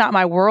 that's not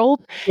my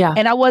world. Yeah.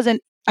 And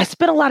I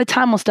spent a lot of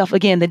time on stuff,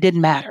 again, that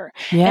didn't matter.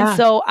 Yeah. And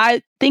so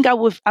I think I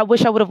wish I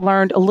would have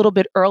learned a little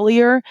bit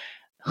earlier,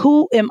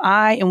 who am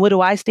I and what do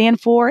I stand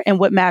for and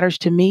what matters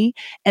to me?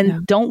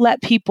 And don't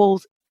let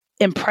people's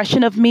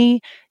impression of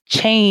me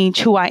change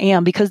who I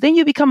am, because then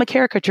you become a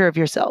caricature of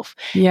yourself.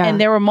 Yeah.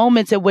 And there were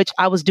moments at which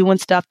I was doing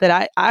stuff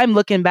that I'm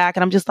looking back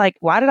and I'm just like,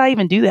 why did I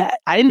even do that?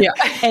 I didn't,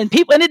 and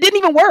it didn't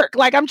even work.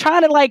 Like I'm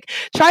trying to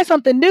try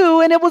something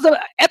new, and it was an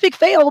epic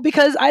fail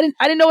because I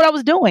didn't know what I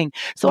was doing.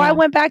 So I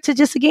went back to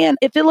just, again,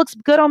 if it looks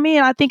good on me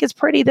and I think it's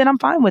pretty, then I'm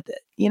fine with it.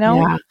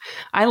 Yeah,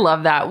 I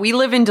love that. We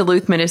live in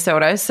Duluth,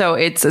 Minnesota, so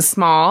it's a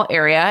small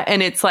area.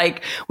 And it's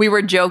like, we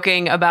were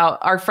joking about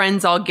our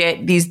friends all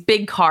get these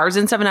big cars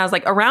and stuff. And I was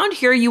like, around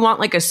here, you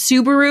want like a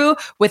Subaru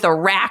with a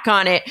rack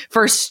on it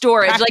for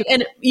storage.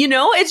 And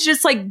it's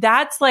just like,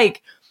 that's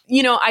like,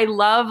 I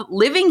love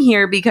living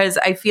here because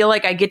I feel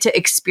like I get to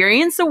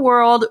experience the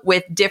world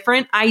with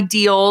different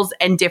ideals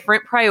and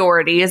different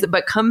priorities,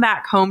 but come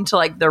back home to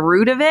like the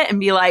root of it and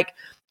be like,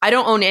 I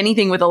don't own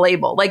anything with a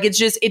label. Like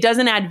it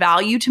doesn't add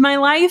value to my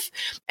life.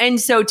 And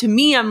so to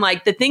me, I'm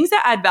like, the things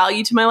that add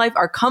value to my life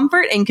are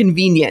comfort and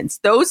convenience.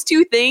 Those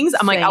two things,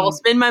 I'm like, I will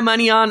spend my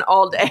money on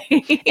all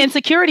day. And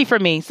security for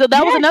me. So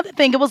that was another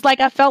thing. It was like,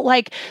 I felt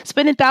like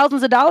spending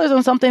thousands of dollars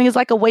on something is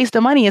like a waste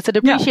of money. It's a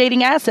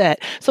depreciating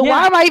asset. So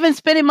why am I even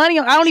spending money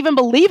on? I don't even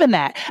believe in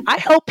that. I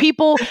help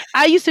people.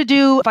 I used to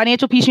do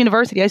Financial Peace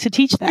University. I used to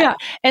teach that. Yeah.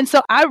 And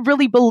so I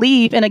really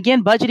believe in,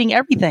 again, budgeting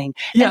everything.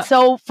 Yeah. And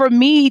so for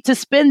me to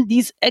spend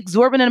these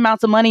exorbitant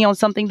amounts of money on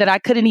something that I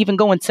couldn't even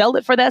go and sell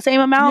it for that same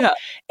amount. Yeah.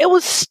 It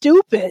was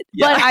stupid.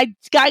 Yeah.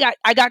 But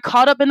I got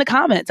caught up in the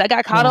comments. I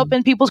got caught up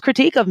in people's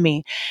critique of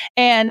me.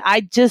 And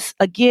I just,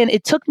 again,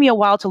 it took me a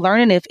while to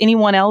learn. And if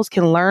anyone else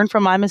can learn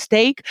from my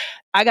mistake,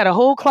 I got a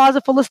whole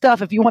closet full of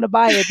stuff, if you want to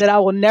buy it, that I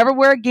will never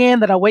wear again,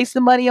 that I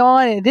wasted money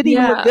on, and it didn't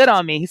even look good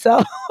on me.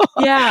 So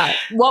yeah.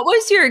 What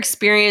was your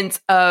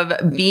experience of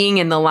being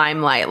in the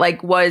limelight?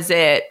 Like, was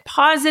it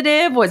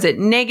positive? Was it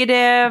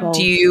negative? Both.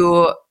 Do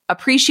you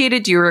appreciate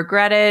it? Do you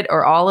regret it,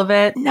 or all of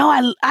it? No,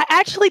 I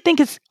actually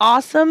think it's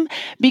awesome,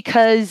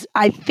 because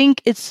I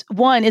think it's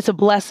a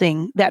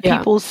blessing that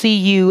people see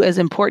you as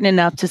important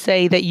enough to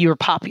say that you're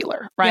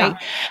popular, right? Yeah.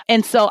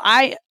 And so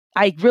I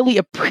really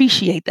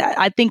appreciate that.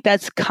 I think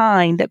that's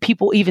kind that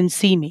people even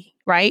see me,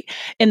 right?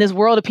 In this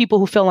world of people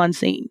who feel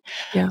unseen.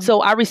 Yeah.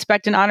 So I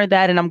respect and honor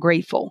that, and I'm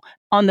grateful.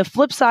 On the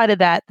flip side of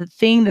that, the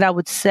thing that I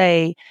would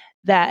say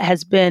that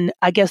has been,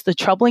 I guess, the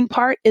troubling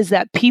part is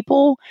that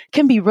people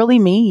can be really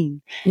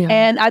mean. Yeah.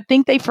 And I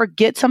think they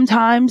forget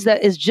sometimes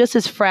that it's just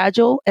as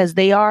fragile as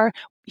they are.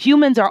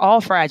 Humans are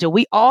all fragile.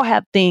 We all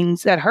have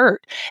things that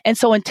hurt. And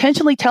so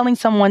intentionally telling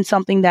someone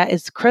something that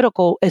is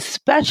critical,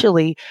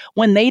 especially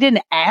when they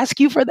didn't ask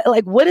you for that,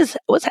 like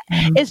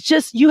it's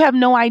just, you have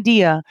no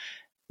idea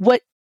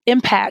what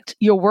impact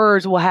your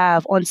words will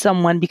have on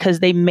someone,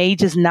 because they may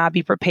just not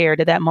be prepared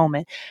at that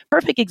moment.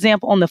 Perfect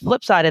example on the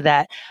flip side of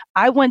that.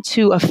 I went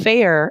to a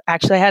fair.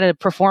 Actually, I had a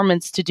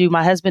performance to do.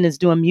 My husband is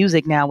doing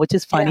music now, which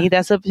is funny.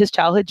 Yeah. That's his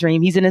childhood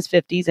dream. He's in his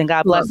 50s, and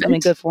God bless him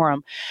and good for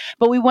him.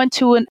 But we went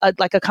to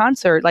a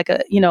concert, like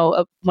one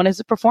of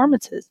his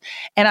performances.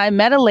 And I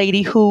met a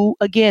lady who,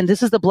 again,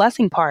 this is the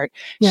blessing part.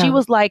 Yeah. She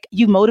was like,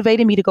 you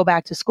motivated me to go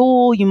back to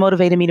school. You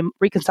motivated me to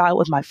reconcile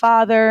with my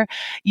father.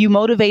 You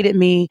motivated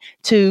me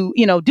to,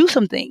 do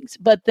some things.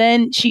 But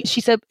then she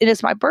said, it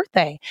is my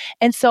birthday.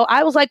 And so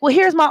I was like, well,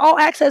 here's my all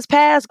access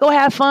pass. Go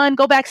have fun,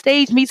 go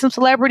backstage, meet some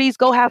celebrities,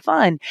 go have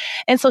fun.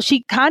 And so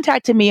she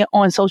contacted me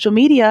on social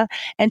media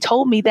and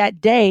told me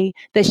that day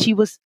that she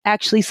was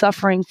actually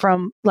suffering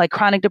from like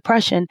chronic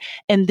depression.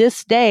 And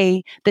this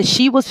day that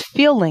she was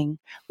feeling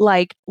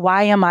like,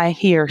 why am I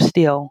here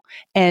still?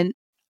 And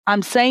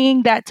I'm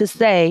saying that to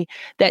say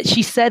that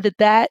she said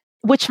that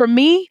which for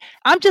me,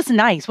 I'm just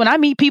nice. When I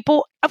meet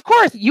people, of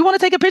course, you want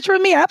to take a picture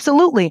of me?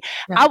 Absolutely.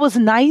 Yeah. I was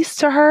nice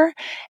to her,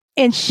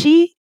 and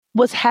she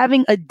was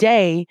having a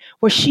day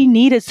where she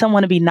needed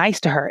someone to be nice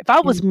to her. If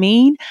I was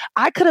mean,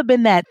 I could have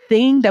been that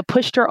thing that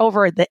pushed her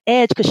over the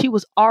edge, because she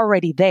was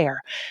already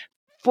there.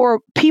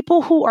 For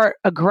people who are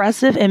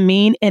aggressive and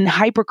mean and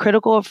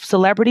hypercritical of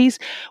celebrities,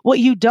 what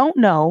you don't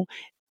know,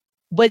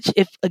 which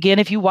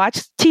if you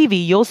watch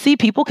TV, you'll see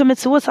people commit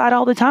suicide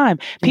all the time.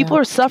 People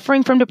are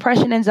suffering from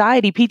depression,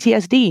 anxiety,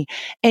 PTSD.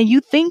 And you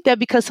think that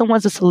because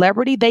someone's a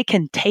celebrity, they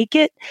can take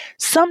it.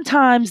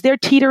 Sometimes they're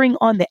teetering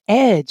on the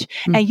edge,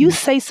 and you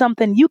say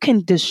something, you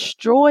can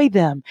destroy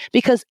them,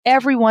 because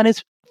everyone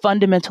is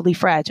fundamentally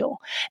fragile.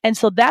 And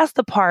so that's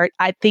the part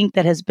I think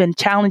that has been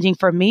challenging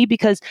for me,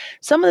 because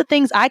some of the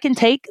things I can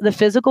take, the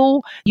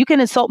physical, you can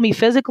insult me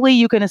physically,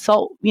 you can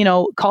insult,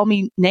 call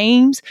me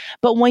names.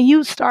 But when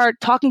you start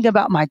talking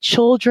about my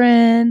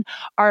children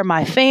or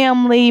my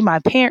family, my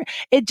parent,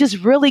 it just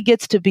really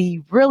gets to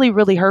be really,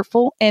 really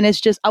hurtful. And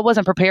it's just, I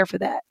wasn't prepared for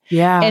that.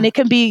 Yeah. And it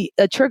can be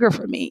a trigger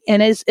for me.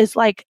 And it's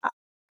like,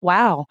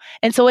 wow.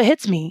 And so it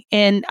hits me.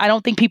 And I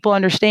don't think people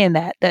understand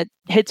that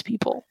hits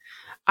people.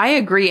 I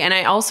agree. And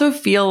I also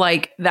feel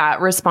like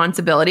that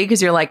responsibility,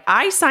 because you're like,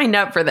 I signed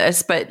up for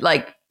this, but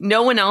like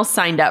no one else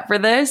signed up for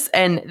this.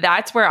 And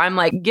that's where I'm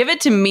like, give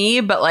it to me,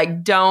 but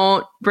like,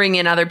 don't bring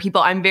in other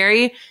people. I'm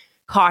very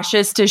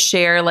cautious to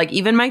share like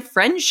even my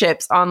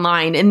friendships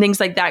online and things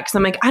like that. Cause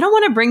I'm like, I don't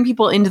want to bring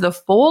people into the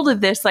fold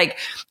of this. Like,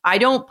 I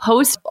don't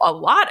post a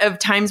lot of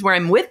times where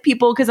I'm with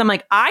people, because I'm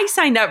like, I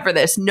signed up for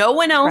this. No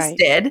one else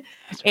did.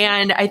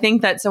 And I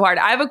think that's so hard.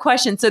 I have a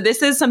question. So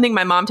this is something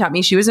my mom taught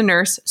me. She was a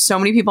nurse. So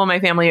many people in my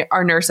family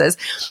are nurses.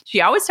 She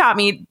always taught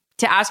me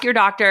to ask your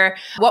doctor,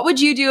 what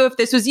would you do if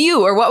this was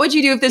you? Or what would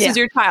you do if this was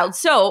your child?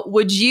 So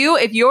would you,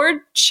 if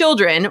your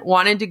children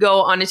wanted to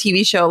go on a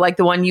TV show like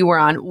the one you were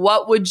on,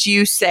 what would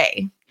you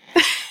say?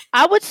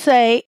 I would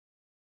say,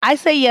 I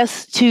say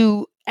yes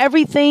to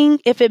everything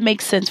if it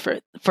makes sense for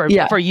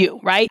you,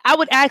 right? I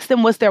would ask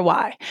them what's their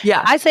why.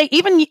 Yeah. I say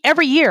even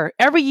every year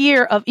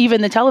of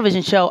even the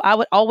television show, I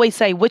would always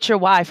say, what's your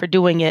why for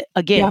doing it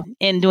again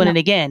and doing it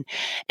again?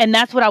 And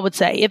that's what I would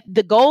say. If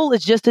the goal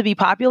is just to be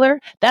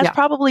popular, that's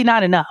probably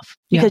not enough,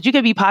 because you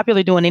could be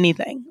popular doing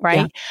anything,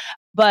 right? Yeah.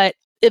 But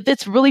if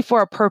it's really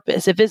for a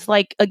purpose, if it's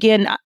like,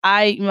 again,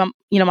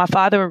 my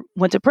father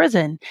went to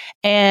prison,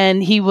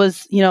 and he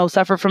was,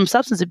 suffered from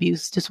substance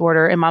abuse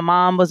disorder, and my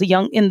mom was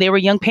they were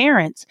young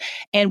parents,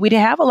 and we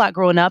didn't have a lot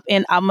growing up,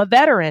 and I'm a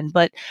veteran,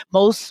 but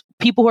most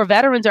people who are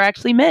veterans are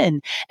actually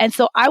men. And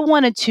so I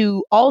wanted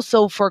to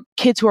also, for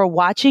kids who are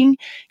watching,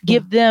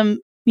 give them,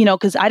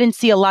 because I didn't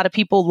see a lot of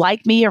people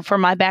like me or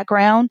from my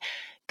background,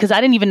 because I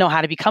didn't even know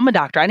how to become a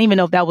doctor. I didn't even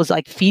know if that was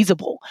like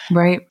feasible.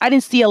 Right. I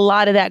didn't see a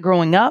lot of that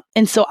growing up.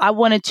 And so I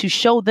wanted to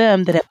show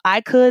them that if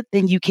I could,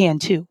 then you can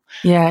too.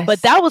 Yes.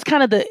 But that was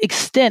kind of the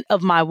extent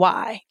of my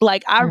why.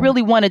 Like I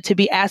really wanted to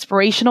be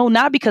aspirational,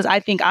 not because I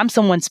think I'm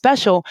someone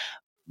special,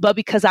 but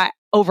because I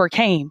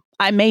overcame.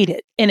 I made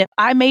it. And if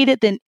I made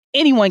it, then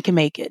anyone can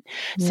make it.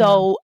 Yeah.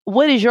 So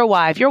what is your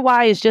why? If your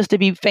why is just to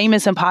be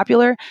famous and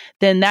popular,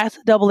 then that's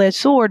a double-edged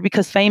sword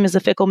because fame is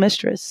a fickle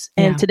mistress.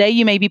 And today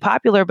you may be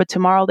popular, but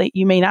tomorrow that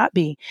you may not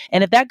be.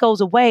 And if that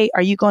goes away,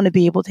 are you going to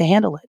be able to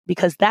handle it?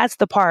 Because that's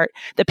the part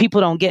that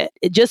people don't get.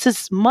 It just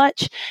as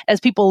much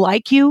as people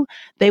like you,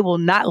 they will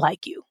not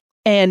like you.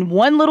 And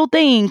one little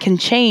thing can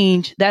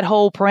change that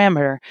whole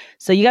parameter.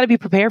 So you got to be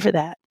prepared for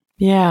that.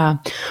 Yeah.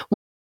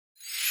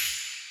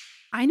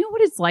 I know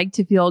what it's like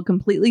to feel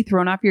completely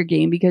thrown off your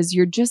game because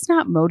you're just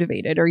not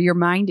motivated or your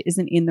mind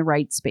isn't in the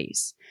right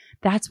space.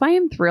 That's why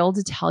I'm thrilled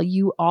to tell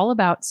you all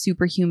about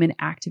Superhuman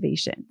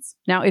Activations.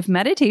 Now, if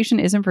meditation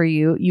isn't for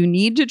you, you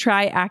need to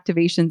try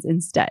Activations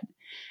instead.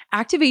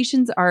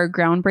 Activations are a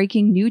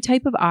groundbreaking new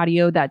type of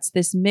audio that's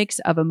this mix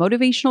of a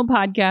motivational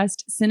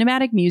podcast,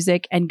 cinematic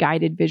music, and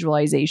guided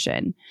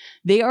visualization.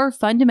 They are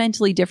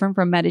fundamentally different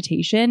from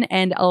meditation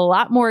and a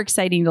lot more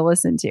exciting to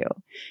listen to.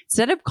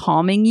 Instead of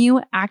calming you,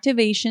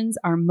 activations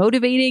are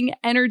motivating,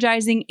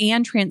 energizing,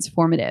 and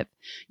transformative.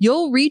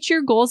 You'll reach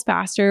your goals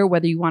faster,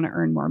 whether you want to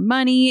earn more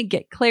money,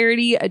 get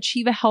clarity,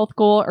 achieve a health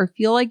goal, or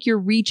feel like you're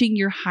reaching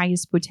your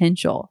highest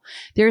potential.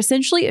 They're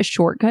essentially a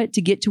shortcut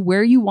to get to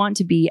where you want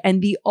to be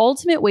and the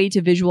ultimate way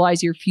to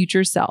visualize your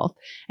future self.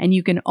 And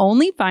you can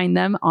only find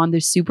them on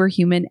the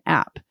Superhuman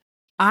app.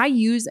 I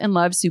use and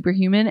love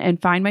Superhuman and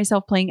find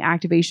myself playing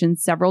activations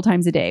several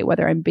times a day,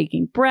 whether I'm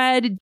baking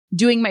bread,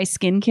 doing my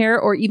skincare,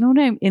 or even when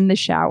I'm in the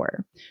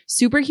shower.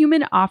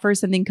 Superhuman offers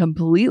something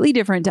completely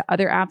different to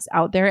other apps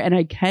out there, and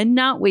I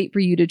cannot wait for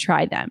you to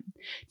try them.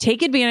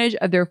 Take advantage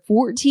of their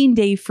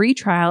 14-day free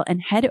trial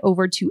and head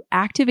over to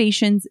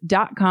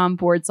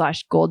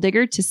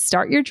activations.com/goaldigger to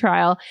start your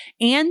trial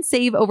and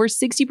save over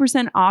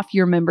 60% off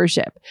your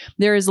membership.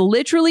 There is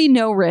literally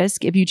no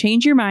risk. If you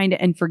change your mind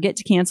and forget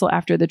to cancel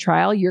after the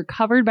trial, you're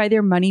covered by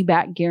their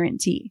money-back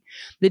guarantee.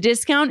 The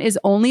discount is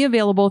only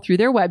available through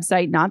their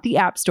website, not the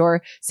App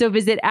Store. So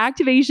visit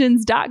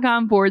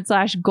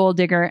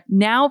activations.com/goaldigger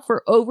now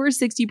for over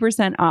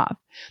 60% off.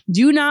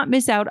 Do not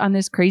miss out on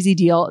this crazy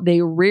deal.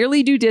 They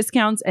rarely do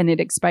discounts and it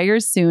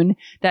expires soon.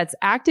 That's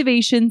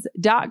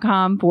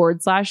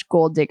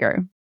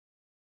activations.com/goaldigger.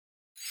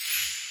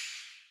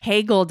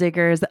 Hey, Goal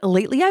Diggers.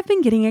 Lately, I've been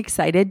getting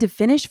excited to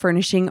finish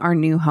furnishing our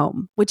new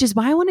home, which is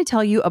why I want to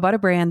tell you about a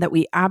brand that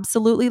we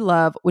absolutely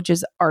love, which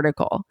is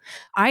Article.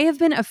 I have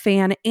been a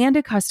fan and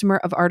a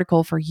customer of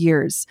Article for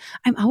years.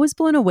 I'm always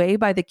blown away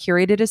by the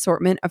curated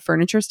assortment of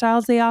furniture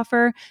styles they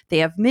offer. They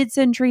have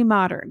mid-century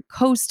modern,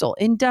 coastal,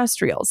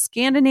 industrial,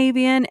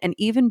 Scandinavian, and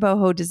even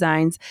boho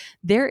designs.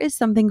 There is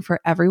something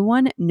for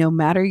everyone, no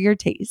matter your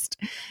taste.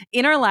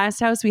 In our last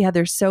house, we had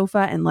their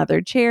sofa and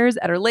leather chairs.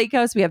 At our lake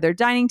house, we have their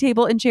dining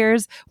table and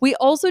chairs. We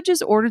also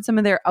just ordered some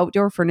of their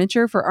outdoor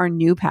furniture for our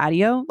new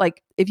patio.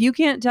 Like, if you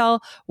can't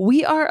tell,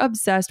 we are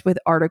obsessed with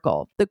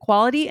Article. The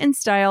quality and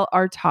style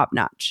are top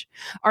notch.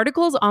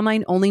 Article's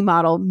online only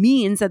model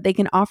means that they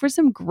can offer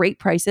some great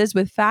prices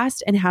with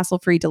fast and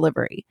hassle-free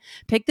delivery.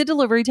 Pick the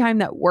delivery time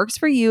that works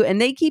for you, and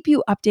they keep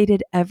you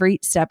updated every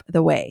step of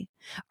the way.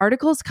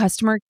 Article's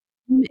customer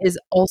is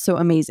also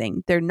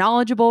amazing. They're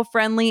knowledgeable,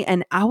 friendly,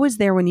 and always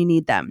there when you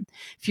need them.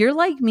 If you're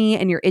like me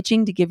and you're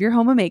itching to give your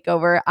home a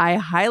makeover, I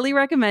highly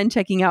recommend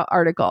checking out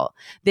Article.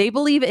 They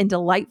believe in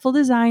delightful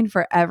design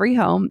for every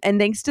home, and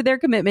thanks to their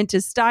commitment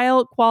to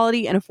style,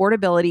 quality, and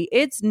affordability,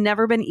 it's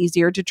never been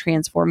easier to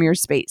transform your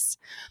space.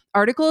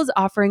 Article is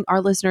offering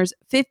our listeners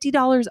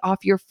 $50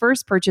 off your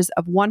first purchase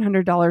of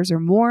 $100 or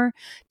more.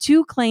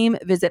 To claim,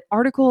 visit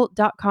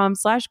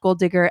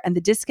article.com/goaldigger and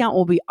the discount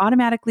will be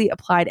automatically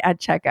applied at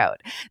checkout.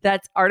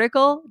 That's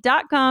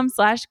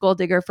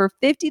article.com/goaldigger for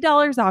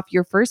 $50 off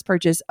your first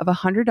purchase of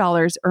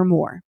 $100 or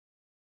more.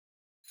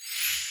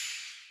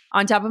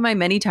 On top of my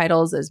many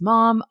titles as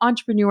mom,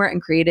 entrepreneur, and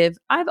creative,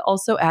 I've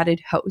also added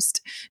host.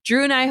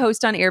 Drew and I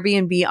host on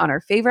Airbnb on our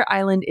favorite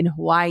island in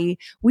Hawaii.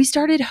 We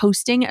started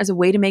hosting as a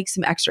way to make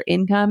some extra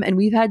income, and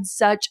we've had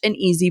such an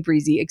easy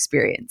breezy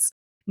experience.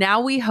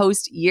 Now we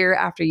host year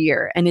after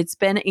year, and it's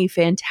been a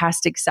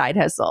fantastic side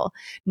hustle.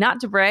 Not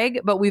to brag,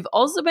 but we've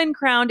also been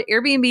crowned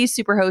Airbnb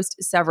Superhost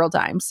several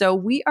times, so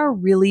we are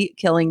really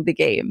killing the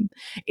game.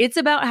 It's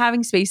about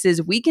having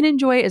spaces we can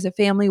enjoy as a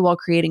family while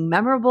creating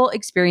memorable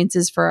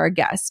experiences for our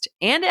guests,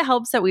 and it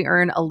helps that we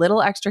earn a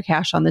little extra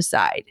cash on the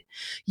side.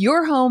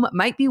 Your home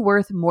might be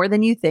worth more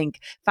than you think.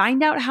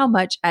 Find out how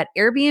much at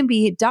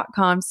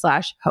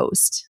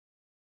airbnb.com/host.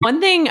 One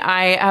thing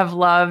I have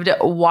loved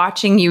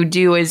watching you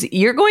do is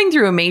you're going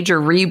through a major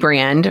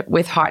rebrand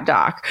with Hot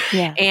Doc.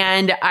 Yeah.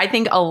 And I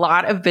think a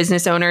lot of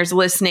business owners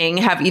listening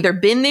have either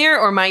been there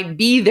or might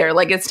be there.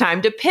 Like it's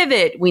time to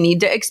pivot. We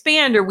need to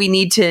expand or we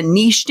need to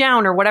niche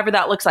down or whatever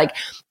that looks like.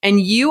 And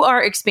you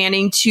are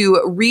expanding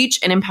to reach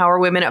and empower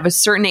women of a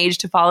certain age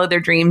to follow their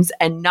dreams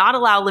and not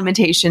allow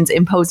limitations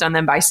imposed on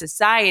them by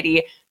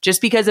society just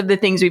because of the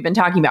things we've been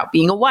talking about,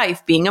 being a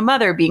wife, being a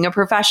mother, being a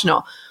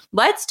professional.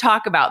 Let's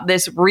talk about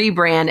this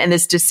rebrand and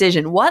this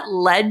decision. What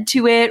led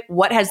to it?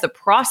 What has the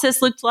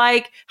process looked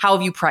like? How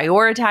have you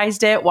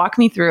prioritized it? Walk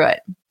me through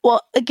it.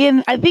 Well,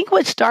 again, I think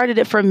what started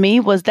it for me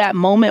was that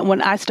moment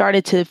when I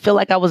started to feel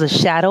like I was a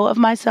shadow of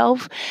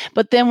myself.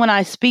 But then when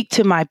I speak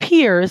to my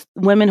peers,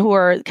 women who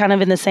are kind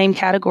of in the same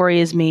category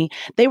as me,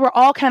 they were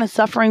all kind of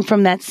suffering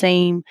from that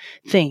same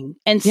thing.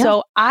 And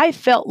so I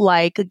felt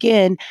like,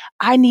 again,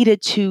 I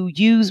needed to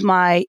use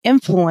my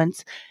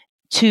influence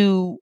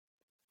to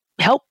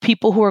help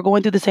people who are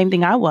going through the same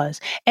thing I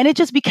was. And it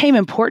just became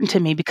important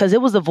to me because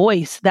it was a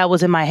voice that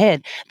was in my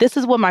head. This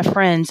is what my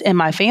friends and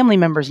my family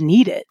members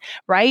needed,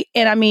 right?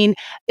 And I mean,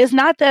 it's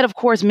not that, of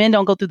course, men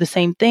don't go through the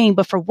same thing,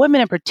 but for women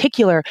in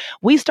particular,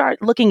 we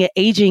start looking at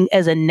aging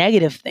as a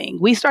negative thing.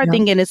 We start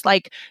thinking it's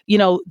like,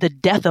 the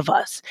death of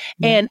us.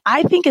 And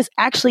I think it's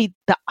actually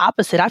the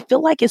opposite. I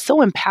feel like it's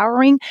so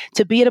empowering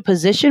to be in a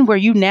position where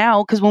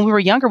because when we were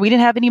younger, we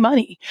didn't have any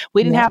money.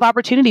 We didn't have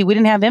opportunity. We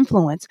didn't have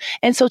influence.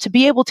 And so to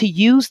be able to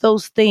use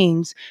those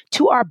things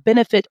to our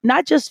benefit,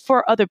 not just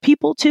for other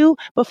people too,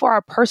 but for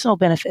our personal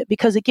benefit,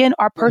 because again,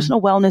 our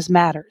personal wellness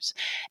matters.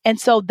 And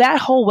so that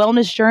whole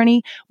wellness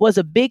journey was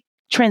a big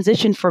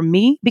transition for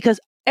me because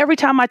every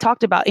time I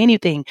talked about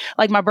anything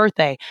like my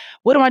birthday,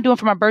 what am I doing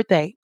for my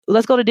birthday?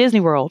 Let's go to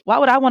Disney World. Why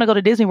would I want to go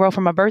to Disney World for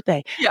my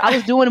birthday? I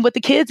was doing what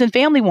the kids and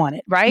family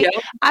wanted, right?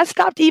 I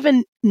stopped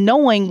even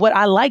knowing what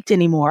I liked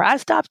anymore. I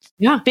stopped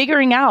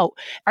figuring out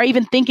or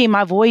even thinking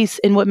my voice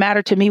and what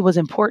mattered to me was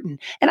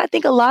important. And I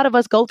think a lot of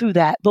us go through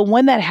that. But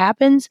when that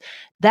happens,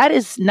 that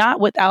is not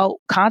without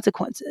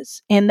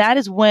consequences. And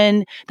that's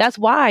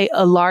why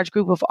a large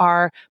group of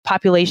our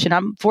population,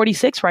 I'm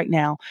 46 right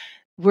now,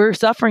 we're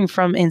suffering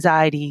from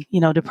anxiety,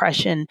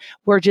 depression.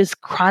 We're just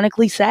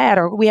chronically sad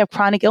or we have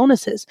chronic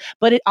illnesses.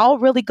 But it all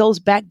really goes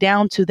back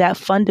down to that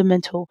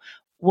fundamental,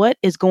 what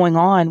is going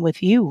on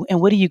with you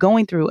and what are you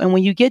going through? And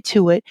when you get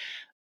to it,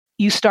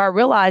 you start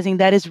realizing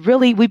that it's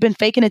really, we've been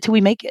faking it till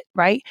we make it,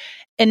 right?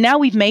 And now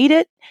we've made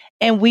it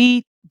and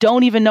we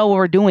don't even know what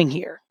we're doing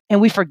here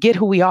and we forget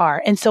who we are.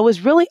 And so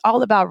it's really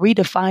all about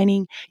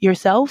redefining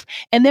yourself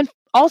and then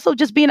also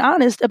just being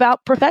honest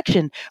about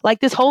perfection.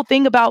 Like this whole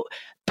thing about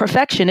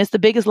perfection is the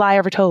biggest lie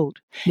ever told.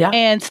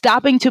 And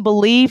stopping to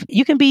believe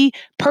you can be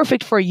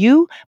perfect for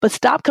you, but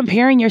stop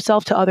comparing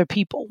yourself to other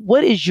people.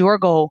 What is your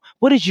goal?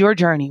 What is your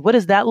journey? What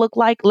does that look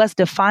like? Let's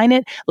define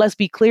it. Let's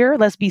be clear.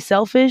 Let's be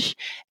selfish.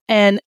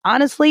 And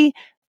honestly,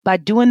 by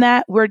doing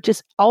that, we're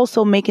just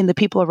also making the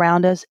people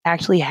around us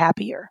actually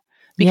happier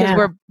because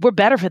we're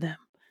better for them.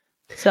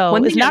 So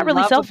it's not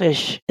really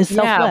selfish. It's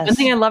selfless. One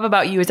thing I love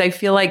about you is I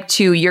feel like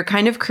too, you're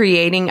kind of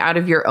creating out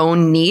of your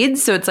own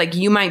needs. So it's like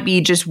you might be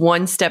just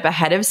one step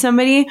ahead of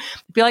somebody.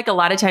 I feel like a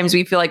lot of times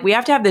we feel like we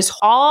have to have this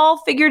all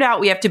figured out.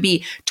 We have to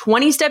be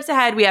 20 steps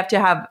ahead. We have to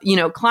have,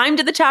 climb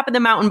to the top of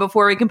the mountain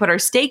before we can put our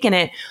stake in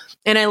it.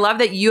 And I love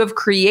that you have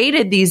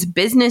created these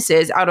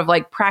businesses out of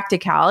like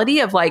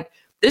practicality of like,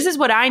 this is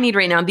what I need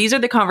right now. These are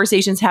the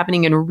conversations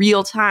happening in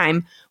real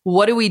time.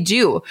 What do we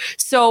do?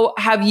 So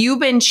have you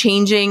been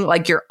changing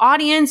like your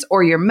audience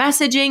or your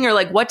messaging or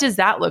like, what does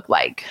that look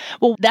like?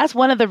 Well, that's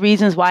one of the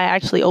reasons why I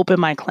actually opened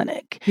my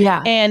clinic.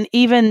 And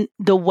even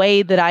the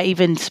way that I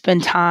even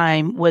spend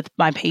time with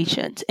my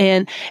patients.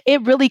 And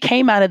it really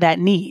came out of that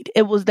need.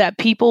 It was that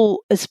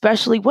people,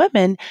 especially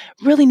women,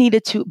 really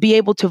needed to be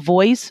able to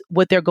voice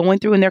what they're going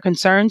through and their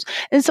concerns.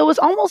 And so it's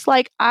almost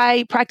like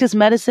I practice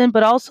medicine,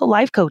 but also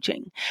life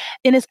coaching.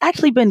 And it's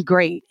actually been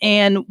great.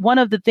 And one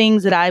of the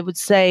things that I would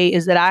say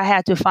is that I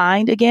had to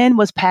find again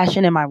was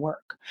passion in my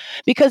work,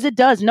 because it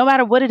does, no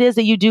matter what it is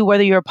that you do,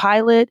 whether you're a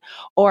pilot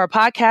or a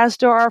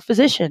podcaster or a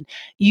physician,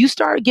 you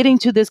start getting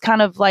to this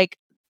kind of like,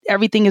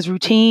 everything is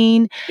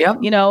routine.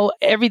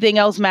 Everything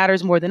else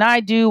matters more than I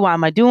do. Why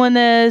am I doing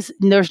this?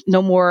 There's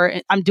no more,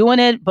 I'm doing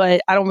it, but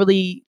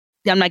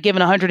I'm not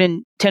giving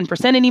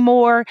 110%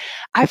 anymore.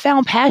 I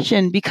found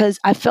passion because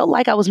I felt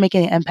like I was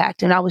making an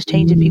impact and I was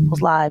changing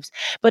people's lives.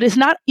 But it's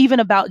not even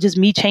about just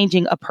me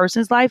changing a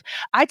person's life.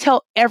 I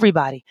tell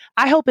everybody,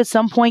 I hope at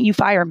some point you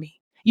fire me.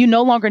 You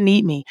no longer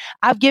need me.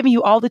 I've given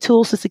you all the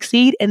tools to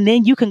succeed, and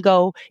then you can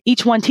go,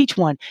 each one teach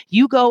one.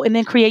 You go and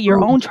then create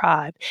your own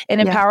tribe and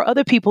empower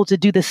other people to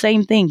do the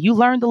same thing. You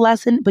learn the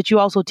lesson, but you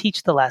also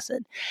teach the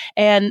lesson.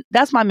 And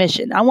that's my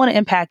mission. I want to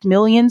impact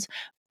millions,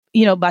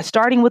 by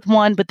starting with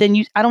one, but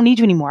then I don't need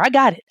you anymore. I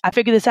got it. I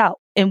figured this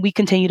out, and we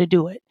continue to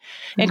do it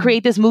and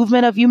create this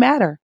movement of you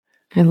matter.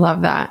 I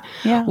love that.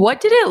 Yeah.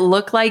 What did it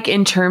look like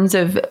in terms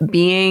of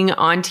being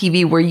on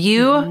TV? Were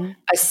you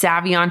a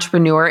savvy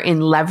entrepreneur in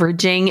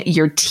leveraging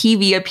your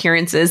TV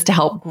appearances to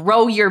help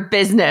grow your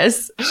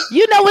business?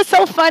 What's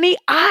so funny?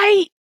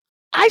 I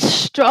I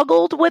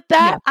struggled with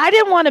that. Yeah. I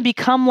didn't want to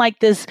become like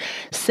this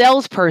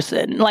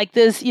salesperson, like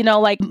this,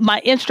 like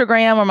my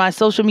Instagram or my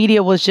social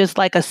media was just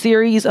like a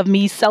series of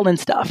me selling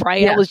stuff,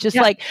 right? Yeah. It was just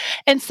like,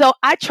 and so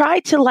I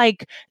tried to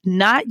like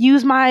not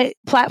use my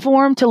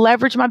platform to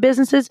leverage my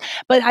businesses.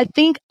 But I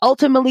think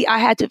ultimately I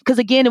had to, because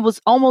again, it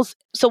was almost,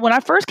 so when I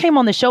first came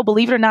on the show,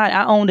 believe it or not,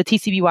 I owned a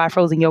TCBY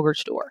frozen yogurt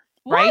store.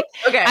 Right.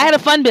 Okay. I had a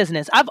fun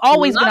business. I've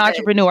always been an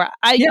entrepreneur.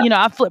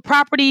 I've flipped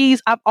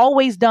properties. I've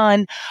always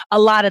done a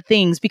lot of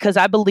things because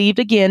I believed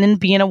again in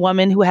being a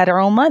woman who had her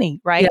own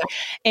money. Right. Yeah.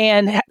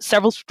 And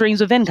several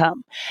streams of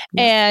income.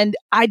 Yeah. And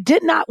I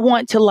did not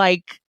want to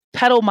like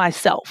peddle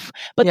myself.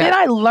 But then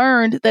I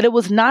learned that it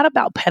was not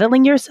about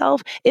peddling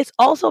yourself. It's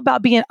also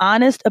about being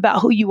honest about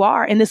who you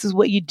are. And this is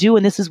what you do.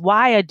 And this is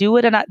why I do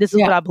it. And this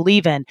is what I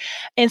believe in.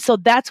 And so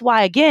that's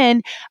why,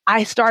 again,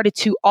 I started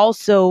to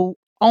also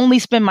only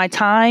spend my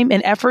time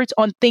and efforts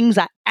on things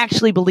I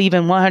actually believe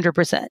in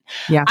 100%.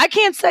 Yeah. I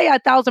can't say I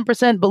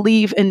 1,000%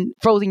 believe in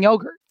frozen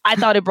yogurt. I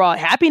thought it brought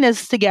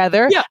happiness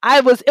together. Yeah.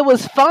 It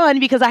was fun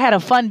because I had a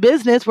fun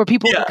business where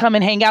people could come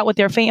and hang out with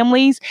their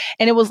families.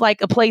 And it was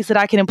like a place that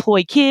I can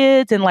employ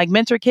kids and like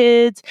mentor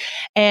kids.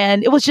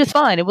 And it was just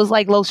fun. It was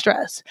like low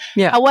stress.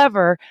 Yeah.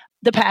 However,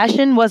 the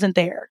passion wasn't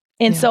there.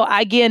 And so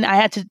I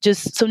had to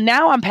so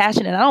now I'm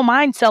passionate. I don't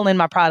mind selling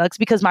my products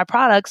because my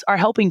products are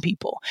helping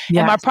people. Yes.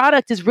 And my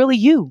product is really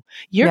you.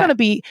 You're going to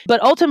be,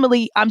 but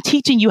ultimately I'm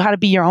teaching you how to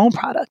be your own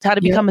product, how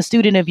to become a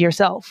student of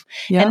yourself.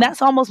 And that's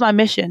almost my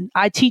mission.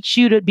 I teach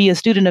you to be a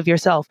student of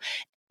yourself.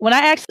 When I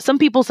ask some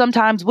people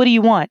sometimes, what do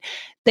you want?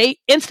 They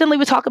instantly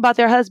would talk about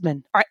their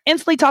husband or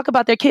instantly talk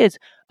about their kids.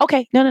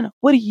 Okay, no.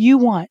 What do you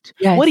want?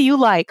 Yes. What do you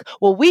like?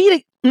 Well,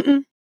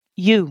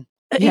 you.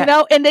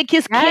 Yeah. And they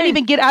just can't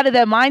even get out of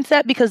that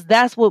mindset because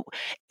that's what,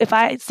 if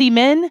I see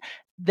men,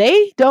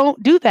 they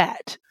don't do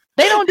that.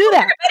 They don't do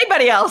that.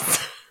 Anybody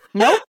else.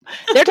 Nope.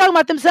 They're talking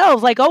about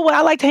themselves. Like, oh, well, I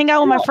like to hang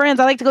out with my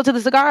friends. I like to go to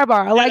the cigar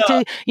bar. I like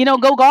to,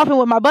 go golfing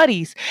with my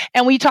buddies.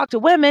 And when you talk to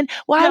women,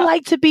 well, I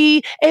like to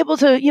be able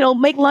to,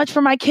 make lunch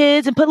for my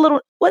kids and put a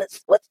little, what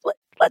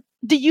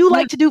do you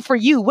like to do for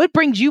you? What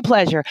brings you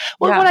pleasure?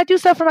 Well, when I do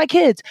stuff for my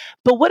kids.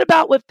 But what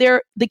about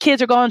if the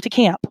kids are going to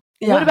camp?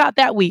 Yeah. What about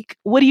that week?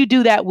 What do you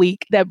do that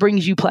week that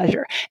brings you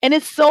pleasure? And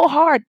it's so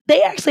hard.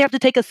 They actually have to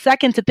take a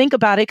second to think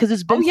about it because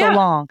it's been so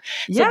long.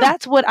 So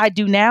that's what I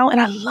do now. And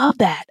I love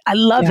that. I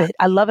love it.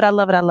 I love it. I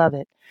love it. I love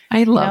it.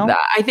 I love that.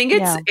 I think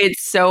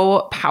it's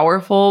so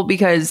powerful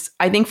because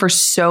I think for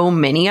so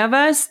many of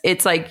us,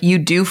 it's like you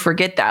do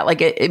forget that.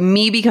 Like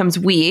me becomes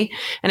we.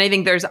 And I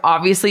think there's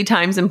obviously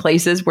times and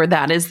places where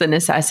that is the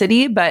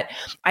necessity. But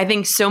I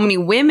think so many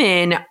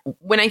women,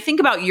 when I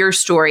think about your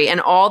story and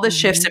all the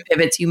shifts and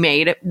pivots you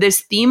made, this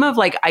theme of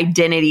like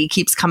identity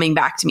keeps coming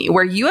back to me,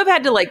 where you have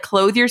had to like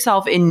clothe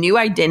yourself in new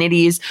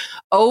identities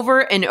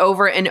over and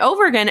over and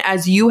over again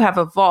as you have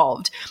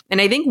evolved.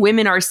 And I think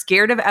women are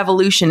scared of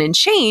evolution and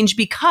change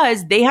because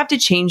they have to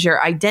change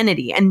their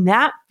identity, and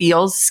that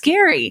feels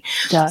scary.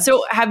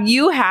 So have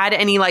you had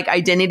any like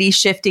identity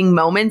shifting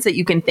moments that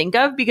you can think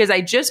of? Because I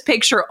just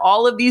picture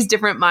all of these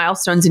different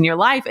milestones in your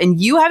life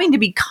and you having to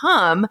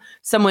become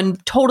someone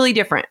totally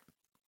different.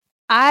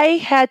 I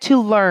had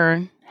to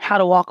learn how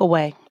to walk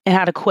away and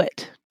how to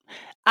quit.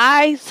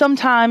 I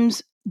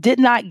sometimes did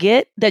not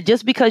get that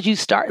just because you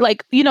start,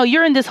 like,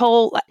 you're in this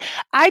whole,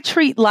 I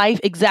treat life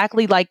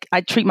exactly like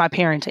I treat my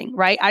parenting,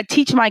 right? I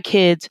teach my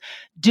kids,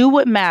 do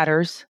what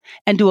matters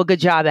and do a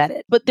good job at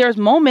it. But there's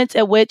moments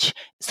at which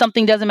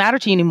something doesn't matter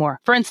to you anymore.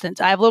 For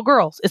instance, I have little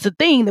girls. It's a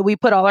thing that we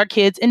put all our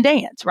kids in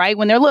dance, right?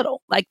 When they're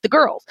little, like the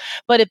girls.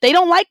 But if they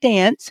don't like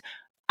dance,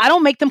 I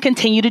don't make them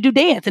continue to do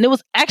dance. And it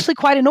was actually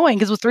quite annoying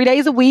because it was 3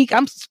 days a week.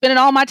 I'm spending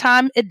all my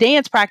time at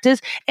dance practice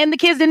and the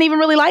kids didn't even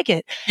really like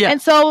it. Yeah.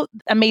 And so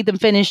I made them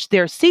finish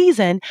their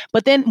season.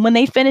 But then when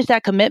they finished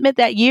that commitment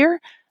that year,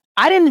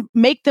 I didn't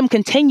make them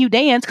continue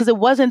dance because it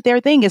wasn't their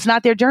thing. It's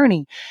not their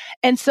journey.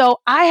 And so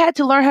I had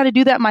to learn how to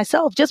do that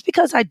myself. Just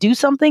because I do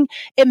something,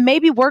 it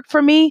maybe worked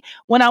for me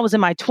when I was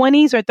in my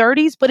 20s or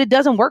 30s, but it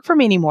doesn't work for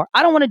me anymore.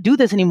 I don't want to do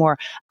this anymore.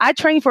 I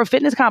trained for a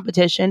fitness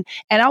competition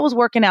and I was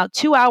working out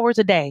 2 hours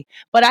a day,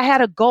 but I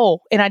had a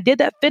goal and I did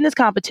that fitness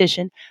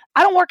competition.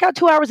 I don't work out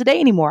 2 hours a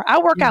day anymore. I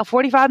work out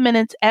 45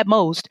 minutes at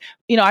most.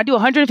 I do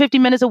 150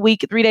 minutes a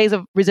week, 3 days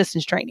of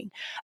resistance training.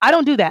 I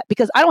don't do that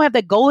because I don't have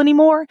that goal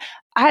anymore.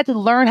 I had to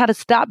learn how to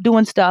stop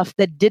doing stuff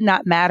that did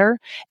not matter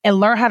and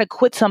learn how to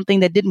quit something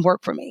that didn't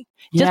work for me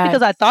just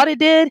because I thought it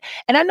did.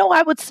 And I know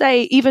I would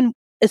say even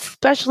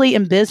especially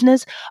in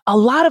business, a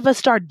lot of us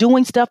start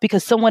doing stuff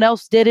because someone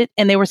else did it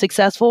and they were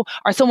successful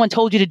or someone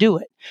told you to do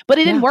it, but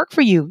it didn't work for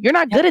you. You're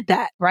not good at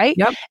that, right?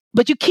 Yep.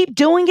 But you keep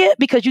doing it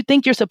because you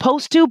think you're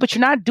supposed to, but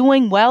you're not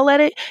doing well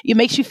at it. It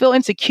makes you feel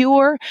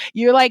insecure.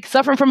 You're like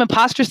suffering from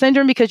imposter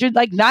syndrome because you're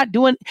like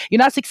you're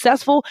not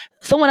successful.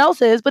 Someone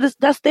else is, but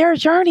that's their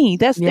journey.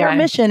 That's their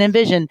mission and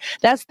vision.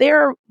 That's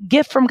their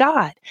gift from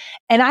God.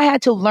 And I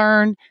had to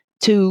learn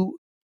to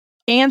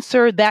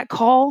answer that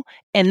call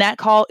and that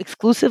call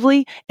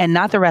exclusively and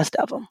not the rest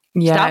of them.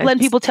 Yes. Stop letting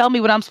people tell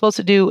me what I'm supposed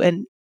to do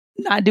and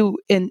not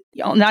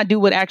do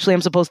what actually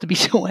I'm supposed to be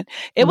doing.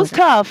 It was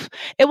tough.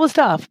 It was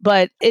tough,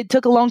 but it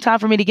took a long time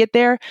for me to get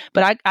there.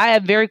 But I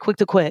am very quick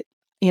to quit.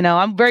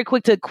 I'm very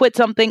quick to quit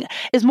something.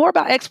 It's more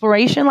about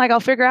exploration. Like I'll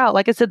figure out,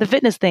 like I said, the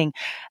fitness thing.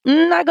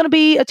 I'm not going to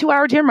be a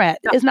 2-hour gym rat.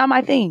 It's not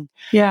my thing.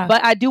 Yeah.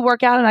 But I do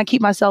work out and I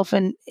keep myself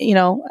and,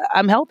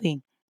 I'm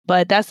healthy.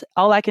 But that's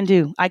all I can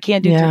do. I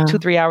can't do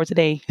 2-3 hours a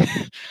day.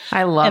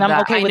 I love and I'm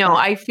that. okay with I know.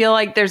 that. I feel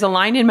like there's a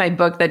line in my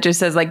book that just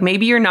says like,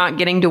 maybe you're not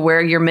getting to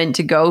where you're meant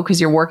to go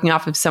because you're working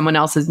off of someone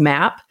else's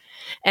map.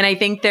 And I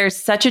think there's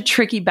such a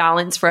tricky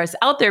balance for us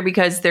out there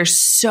because there's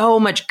so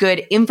much good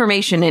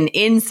information and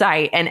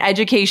insight and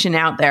education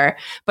out there.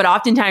 But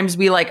oftentimes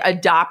we like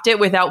adopt it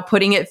without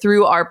putting it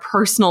through our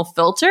personal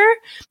filter.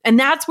 And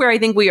that's where I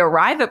think we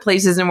arrive at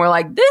places and we're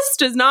like, this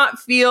does not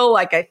feel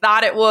like I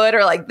thought it would,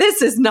 or like,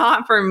 this is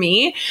not for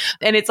me.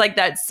 And it's like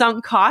that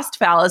sunk cost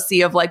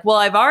fallacy of like, well,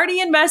 I've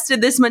already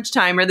invested this much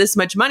time or this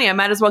much money. I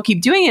might as well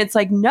keep doing it. It's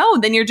like, no,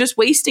 then you're just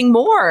wasting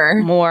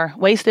more.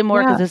 Wasting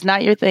more because it's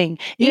not your thing.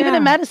 Even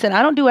in medicine,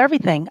 I don't do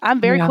everything. I'm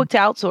very quick to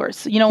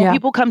outsource. When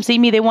people come see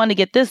me, they want to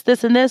get this,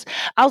 this, and this.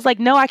 I was like,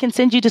 no, I can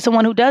send you to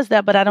someone who does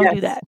that, but I don't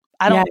do that.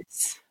 I don't.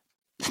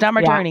 It's not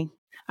my journey.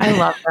 I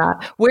love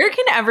that. Where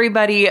can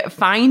everybody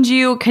find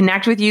you,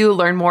 connect with you,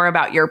 learn more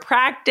about your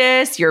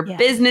practice, your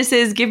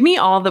businesses? Give me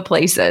all the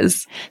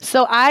places.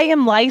 So I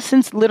am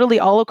licensed literally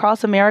all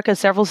across America,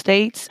 several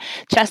states.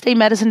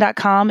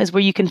 ChastainMedicine.com is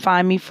where you can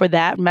find me for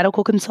that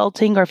medical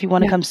consulting, or if you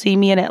want to come see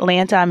me in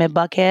Atlanta, I'm at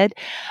Buckhead.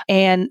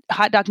 And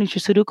Hot Doc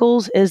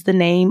Nutraceuticals is the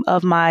name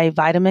of my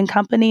vitamin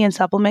company and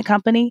supplement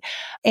company.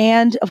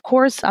 And of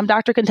course, I'm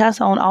Dr.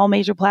 Contessa on all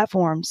major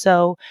platforms.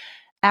 So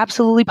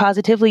absolutely,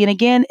 positively. And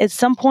again, at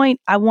some point,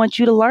 I want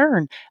you to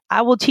learn.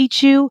 I will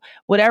teach you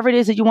whatever it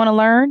is that you want to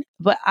learn,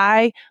 but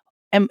I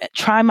am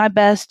trying my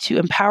best to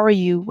empower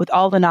you with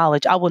all the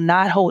knowledge. I will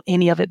not hold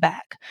any of it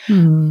back.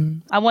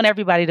 I want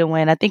everybody to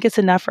win. I think it's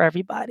enough for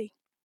everybody.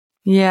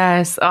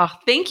 Yes. Oh,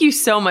 thank you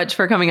so much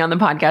for coming on the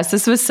podcast.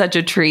 This was such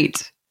a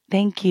treat.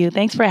 Thank you.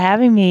 Thanks for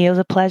having me. It was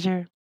a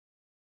pleasure.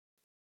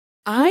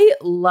 I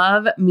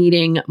love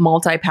meeting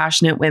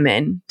multi-passionate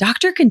women.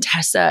 Dr.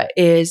 Contessa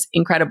is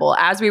incredible.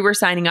 As we were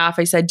signing off,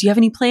 I said, do you have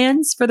any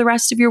plans for the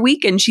rest of your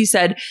week? And she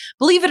said,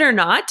 believe it or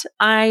not,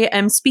 I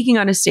am speaking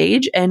on a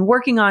stage and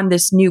working on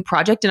this new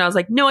project. And I was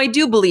like, no, I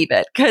do believe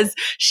it, because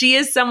she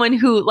is someone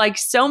who, like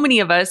so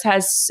many of us,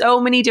 has so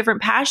many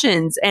different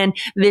passions and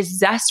this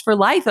zest for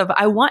life of,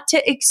 I want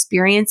to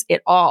experience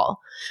it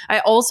all. I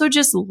also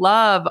just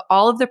love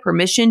all of the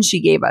permission she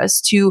gave us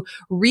to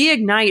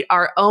reignite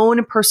our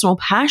own personal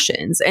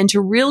passions and to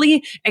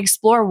really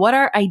explore what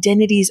our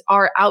identities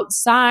are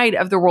outside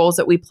of the roles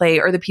that we play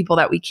or the people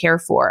that we care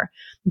for.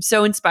 I'm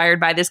so inspired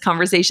by this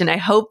conversation. I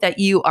hope that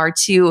you are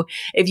too.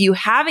 If you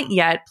haven't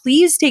yet,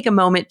 please take a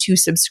moment to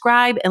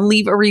subscribe and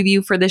leave a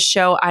review for this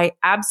show. I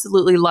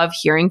absolutely love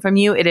hearing from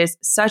you. It is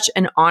such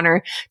an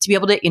honor to be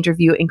able to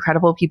interview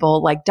incredible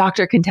people like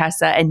Dr.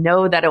 Contessa and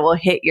know that it will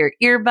hit your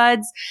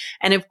earbuds.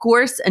 And of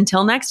course,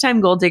 until next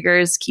time, goal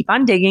diggers, keep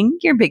on digging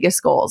your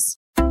biggest goals.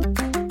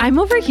 I'm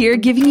over here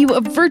giving you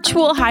a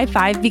virtual high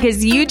five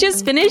because you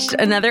just finished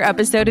another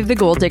episode of the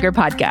Goal Digger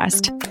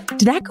podcast.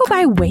 Did that go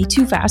by way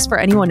too fast for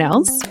anyone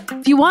else?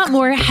 If you want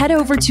more, head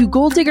over to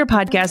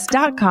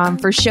goaldiggerpodcast.com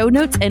for show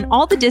notes and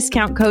all the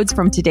discount codes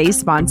from today's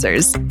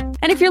sponsors.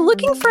 And if you're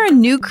looking for a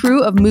new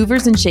crew of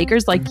movers and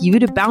shakers like you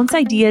to bounce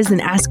ideas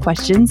and ask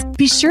questions,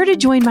 be sure to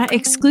join my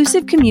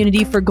exclusive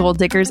community for Goal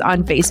Diggers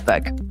on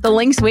Facebook. The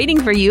link's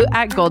waiting for you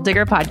at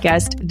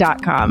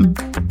goaldiggerpodcast.com.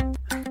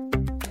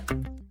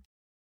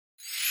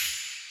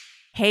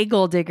 Hey,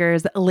 Goal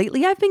Diggers.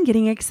 Lately, I've been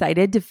getting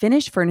excited to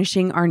finish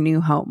furnishing our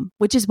new home,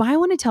 which is why I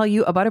want to tell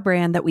you about a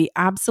brand that we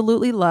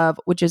absolutely love,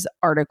 which is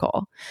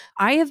Article.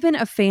 I have been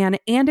a fan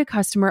and a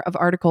customer of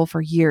Article for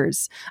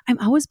years. I'm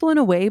always blown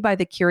away by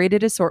the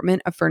curated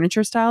assortment of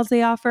furniture styles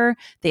they offer.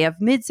 They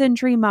have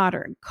mid-century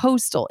modern,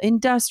 coastal,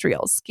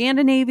 industrial,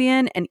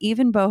 Scandinavian, and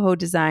even boho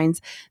designs.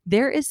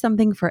 There is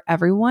something for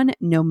everyone,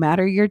 no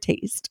matter your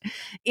taste.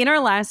 In our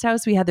last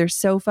house, we had their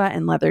sofa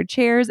and leather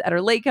chairs. At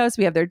our lake house,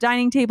 we have their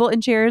dining table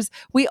and chairs.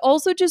 We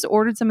also just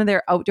ordered some of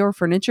their outdoor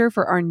furniture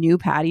for our new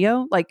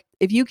patio. Like,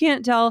 if you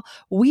can't tell,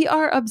 we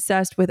are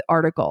obsessed with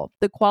Article.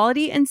 The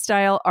quality and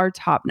style are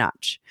top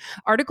notch.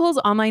 Article's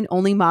online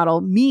only model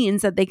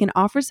means that they can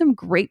offer some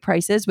great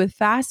prices with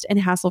fast and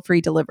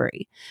hassle-free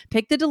delivery.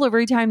 Pick the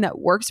delivery time that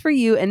works for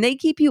you, and they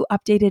keep you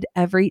updated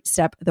every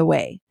step of the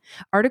way.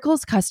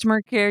 Article's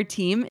customer care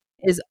team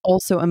is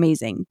also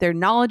amazing. They're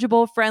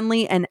knowledgeable,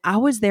 friendly, and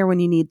always there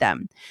when you need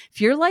them. If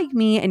you're like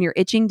me and you're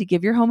itching to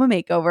give your home a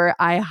makeover,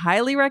 I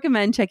highly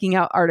recommend checking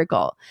out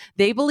Article.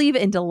 They believe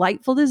in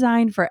delightful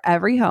design for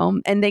every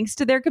home, and thanks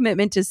to their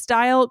commitment to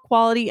style,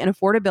 quality, and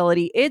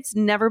affordability, it's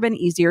never been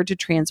easier to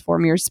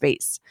transform your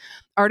space.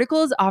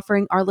 Article is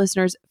offering our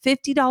listeners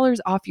 $50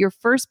 off your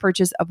first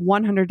purchase of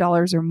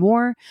 $100 or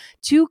more.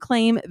 To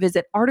claim,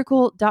 visit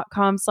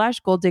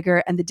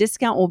article.com/goaldigger and the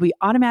discount will be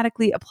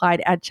automatically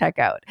applied at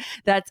checkout.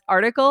 That's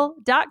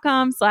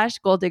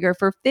article.com/goaldigger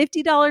for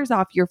 $50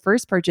 off your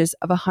first purchase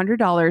of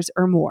 $100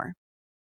 or more.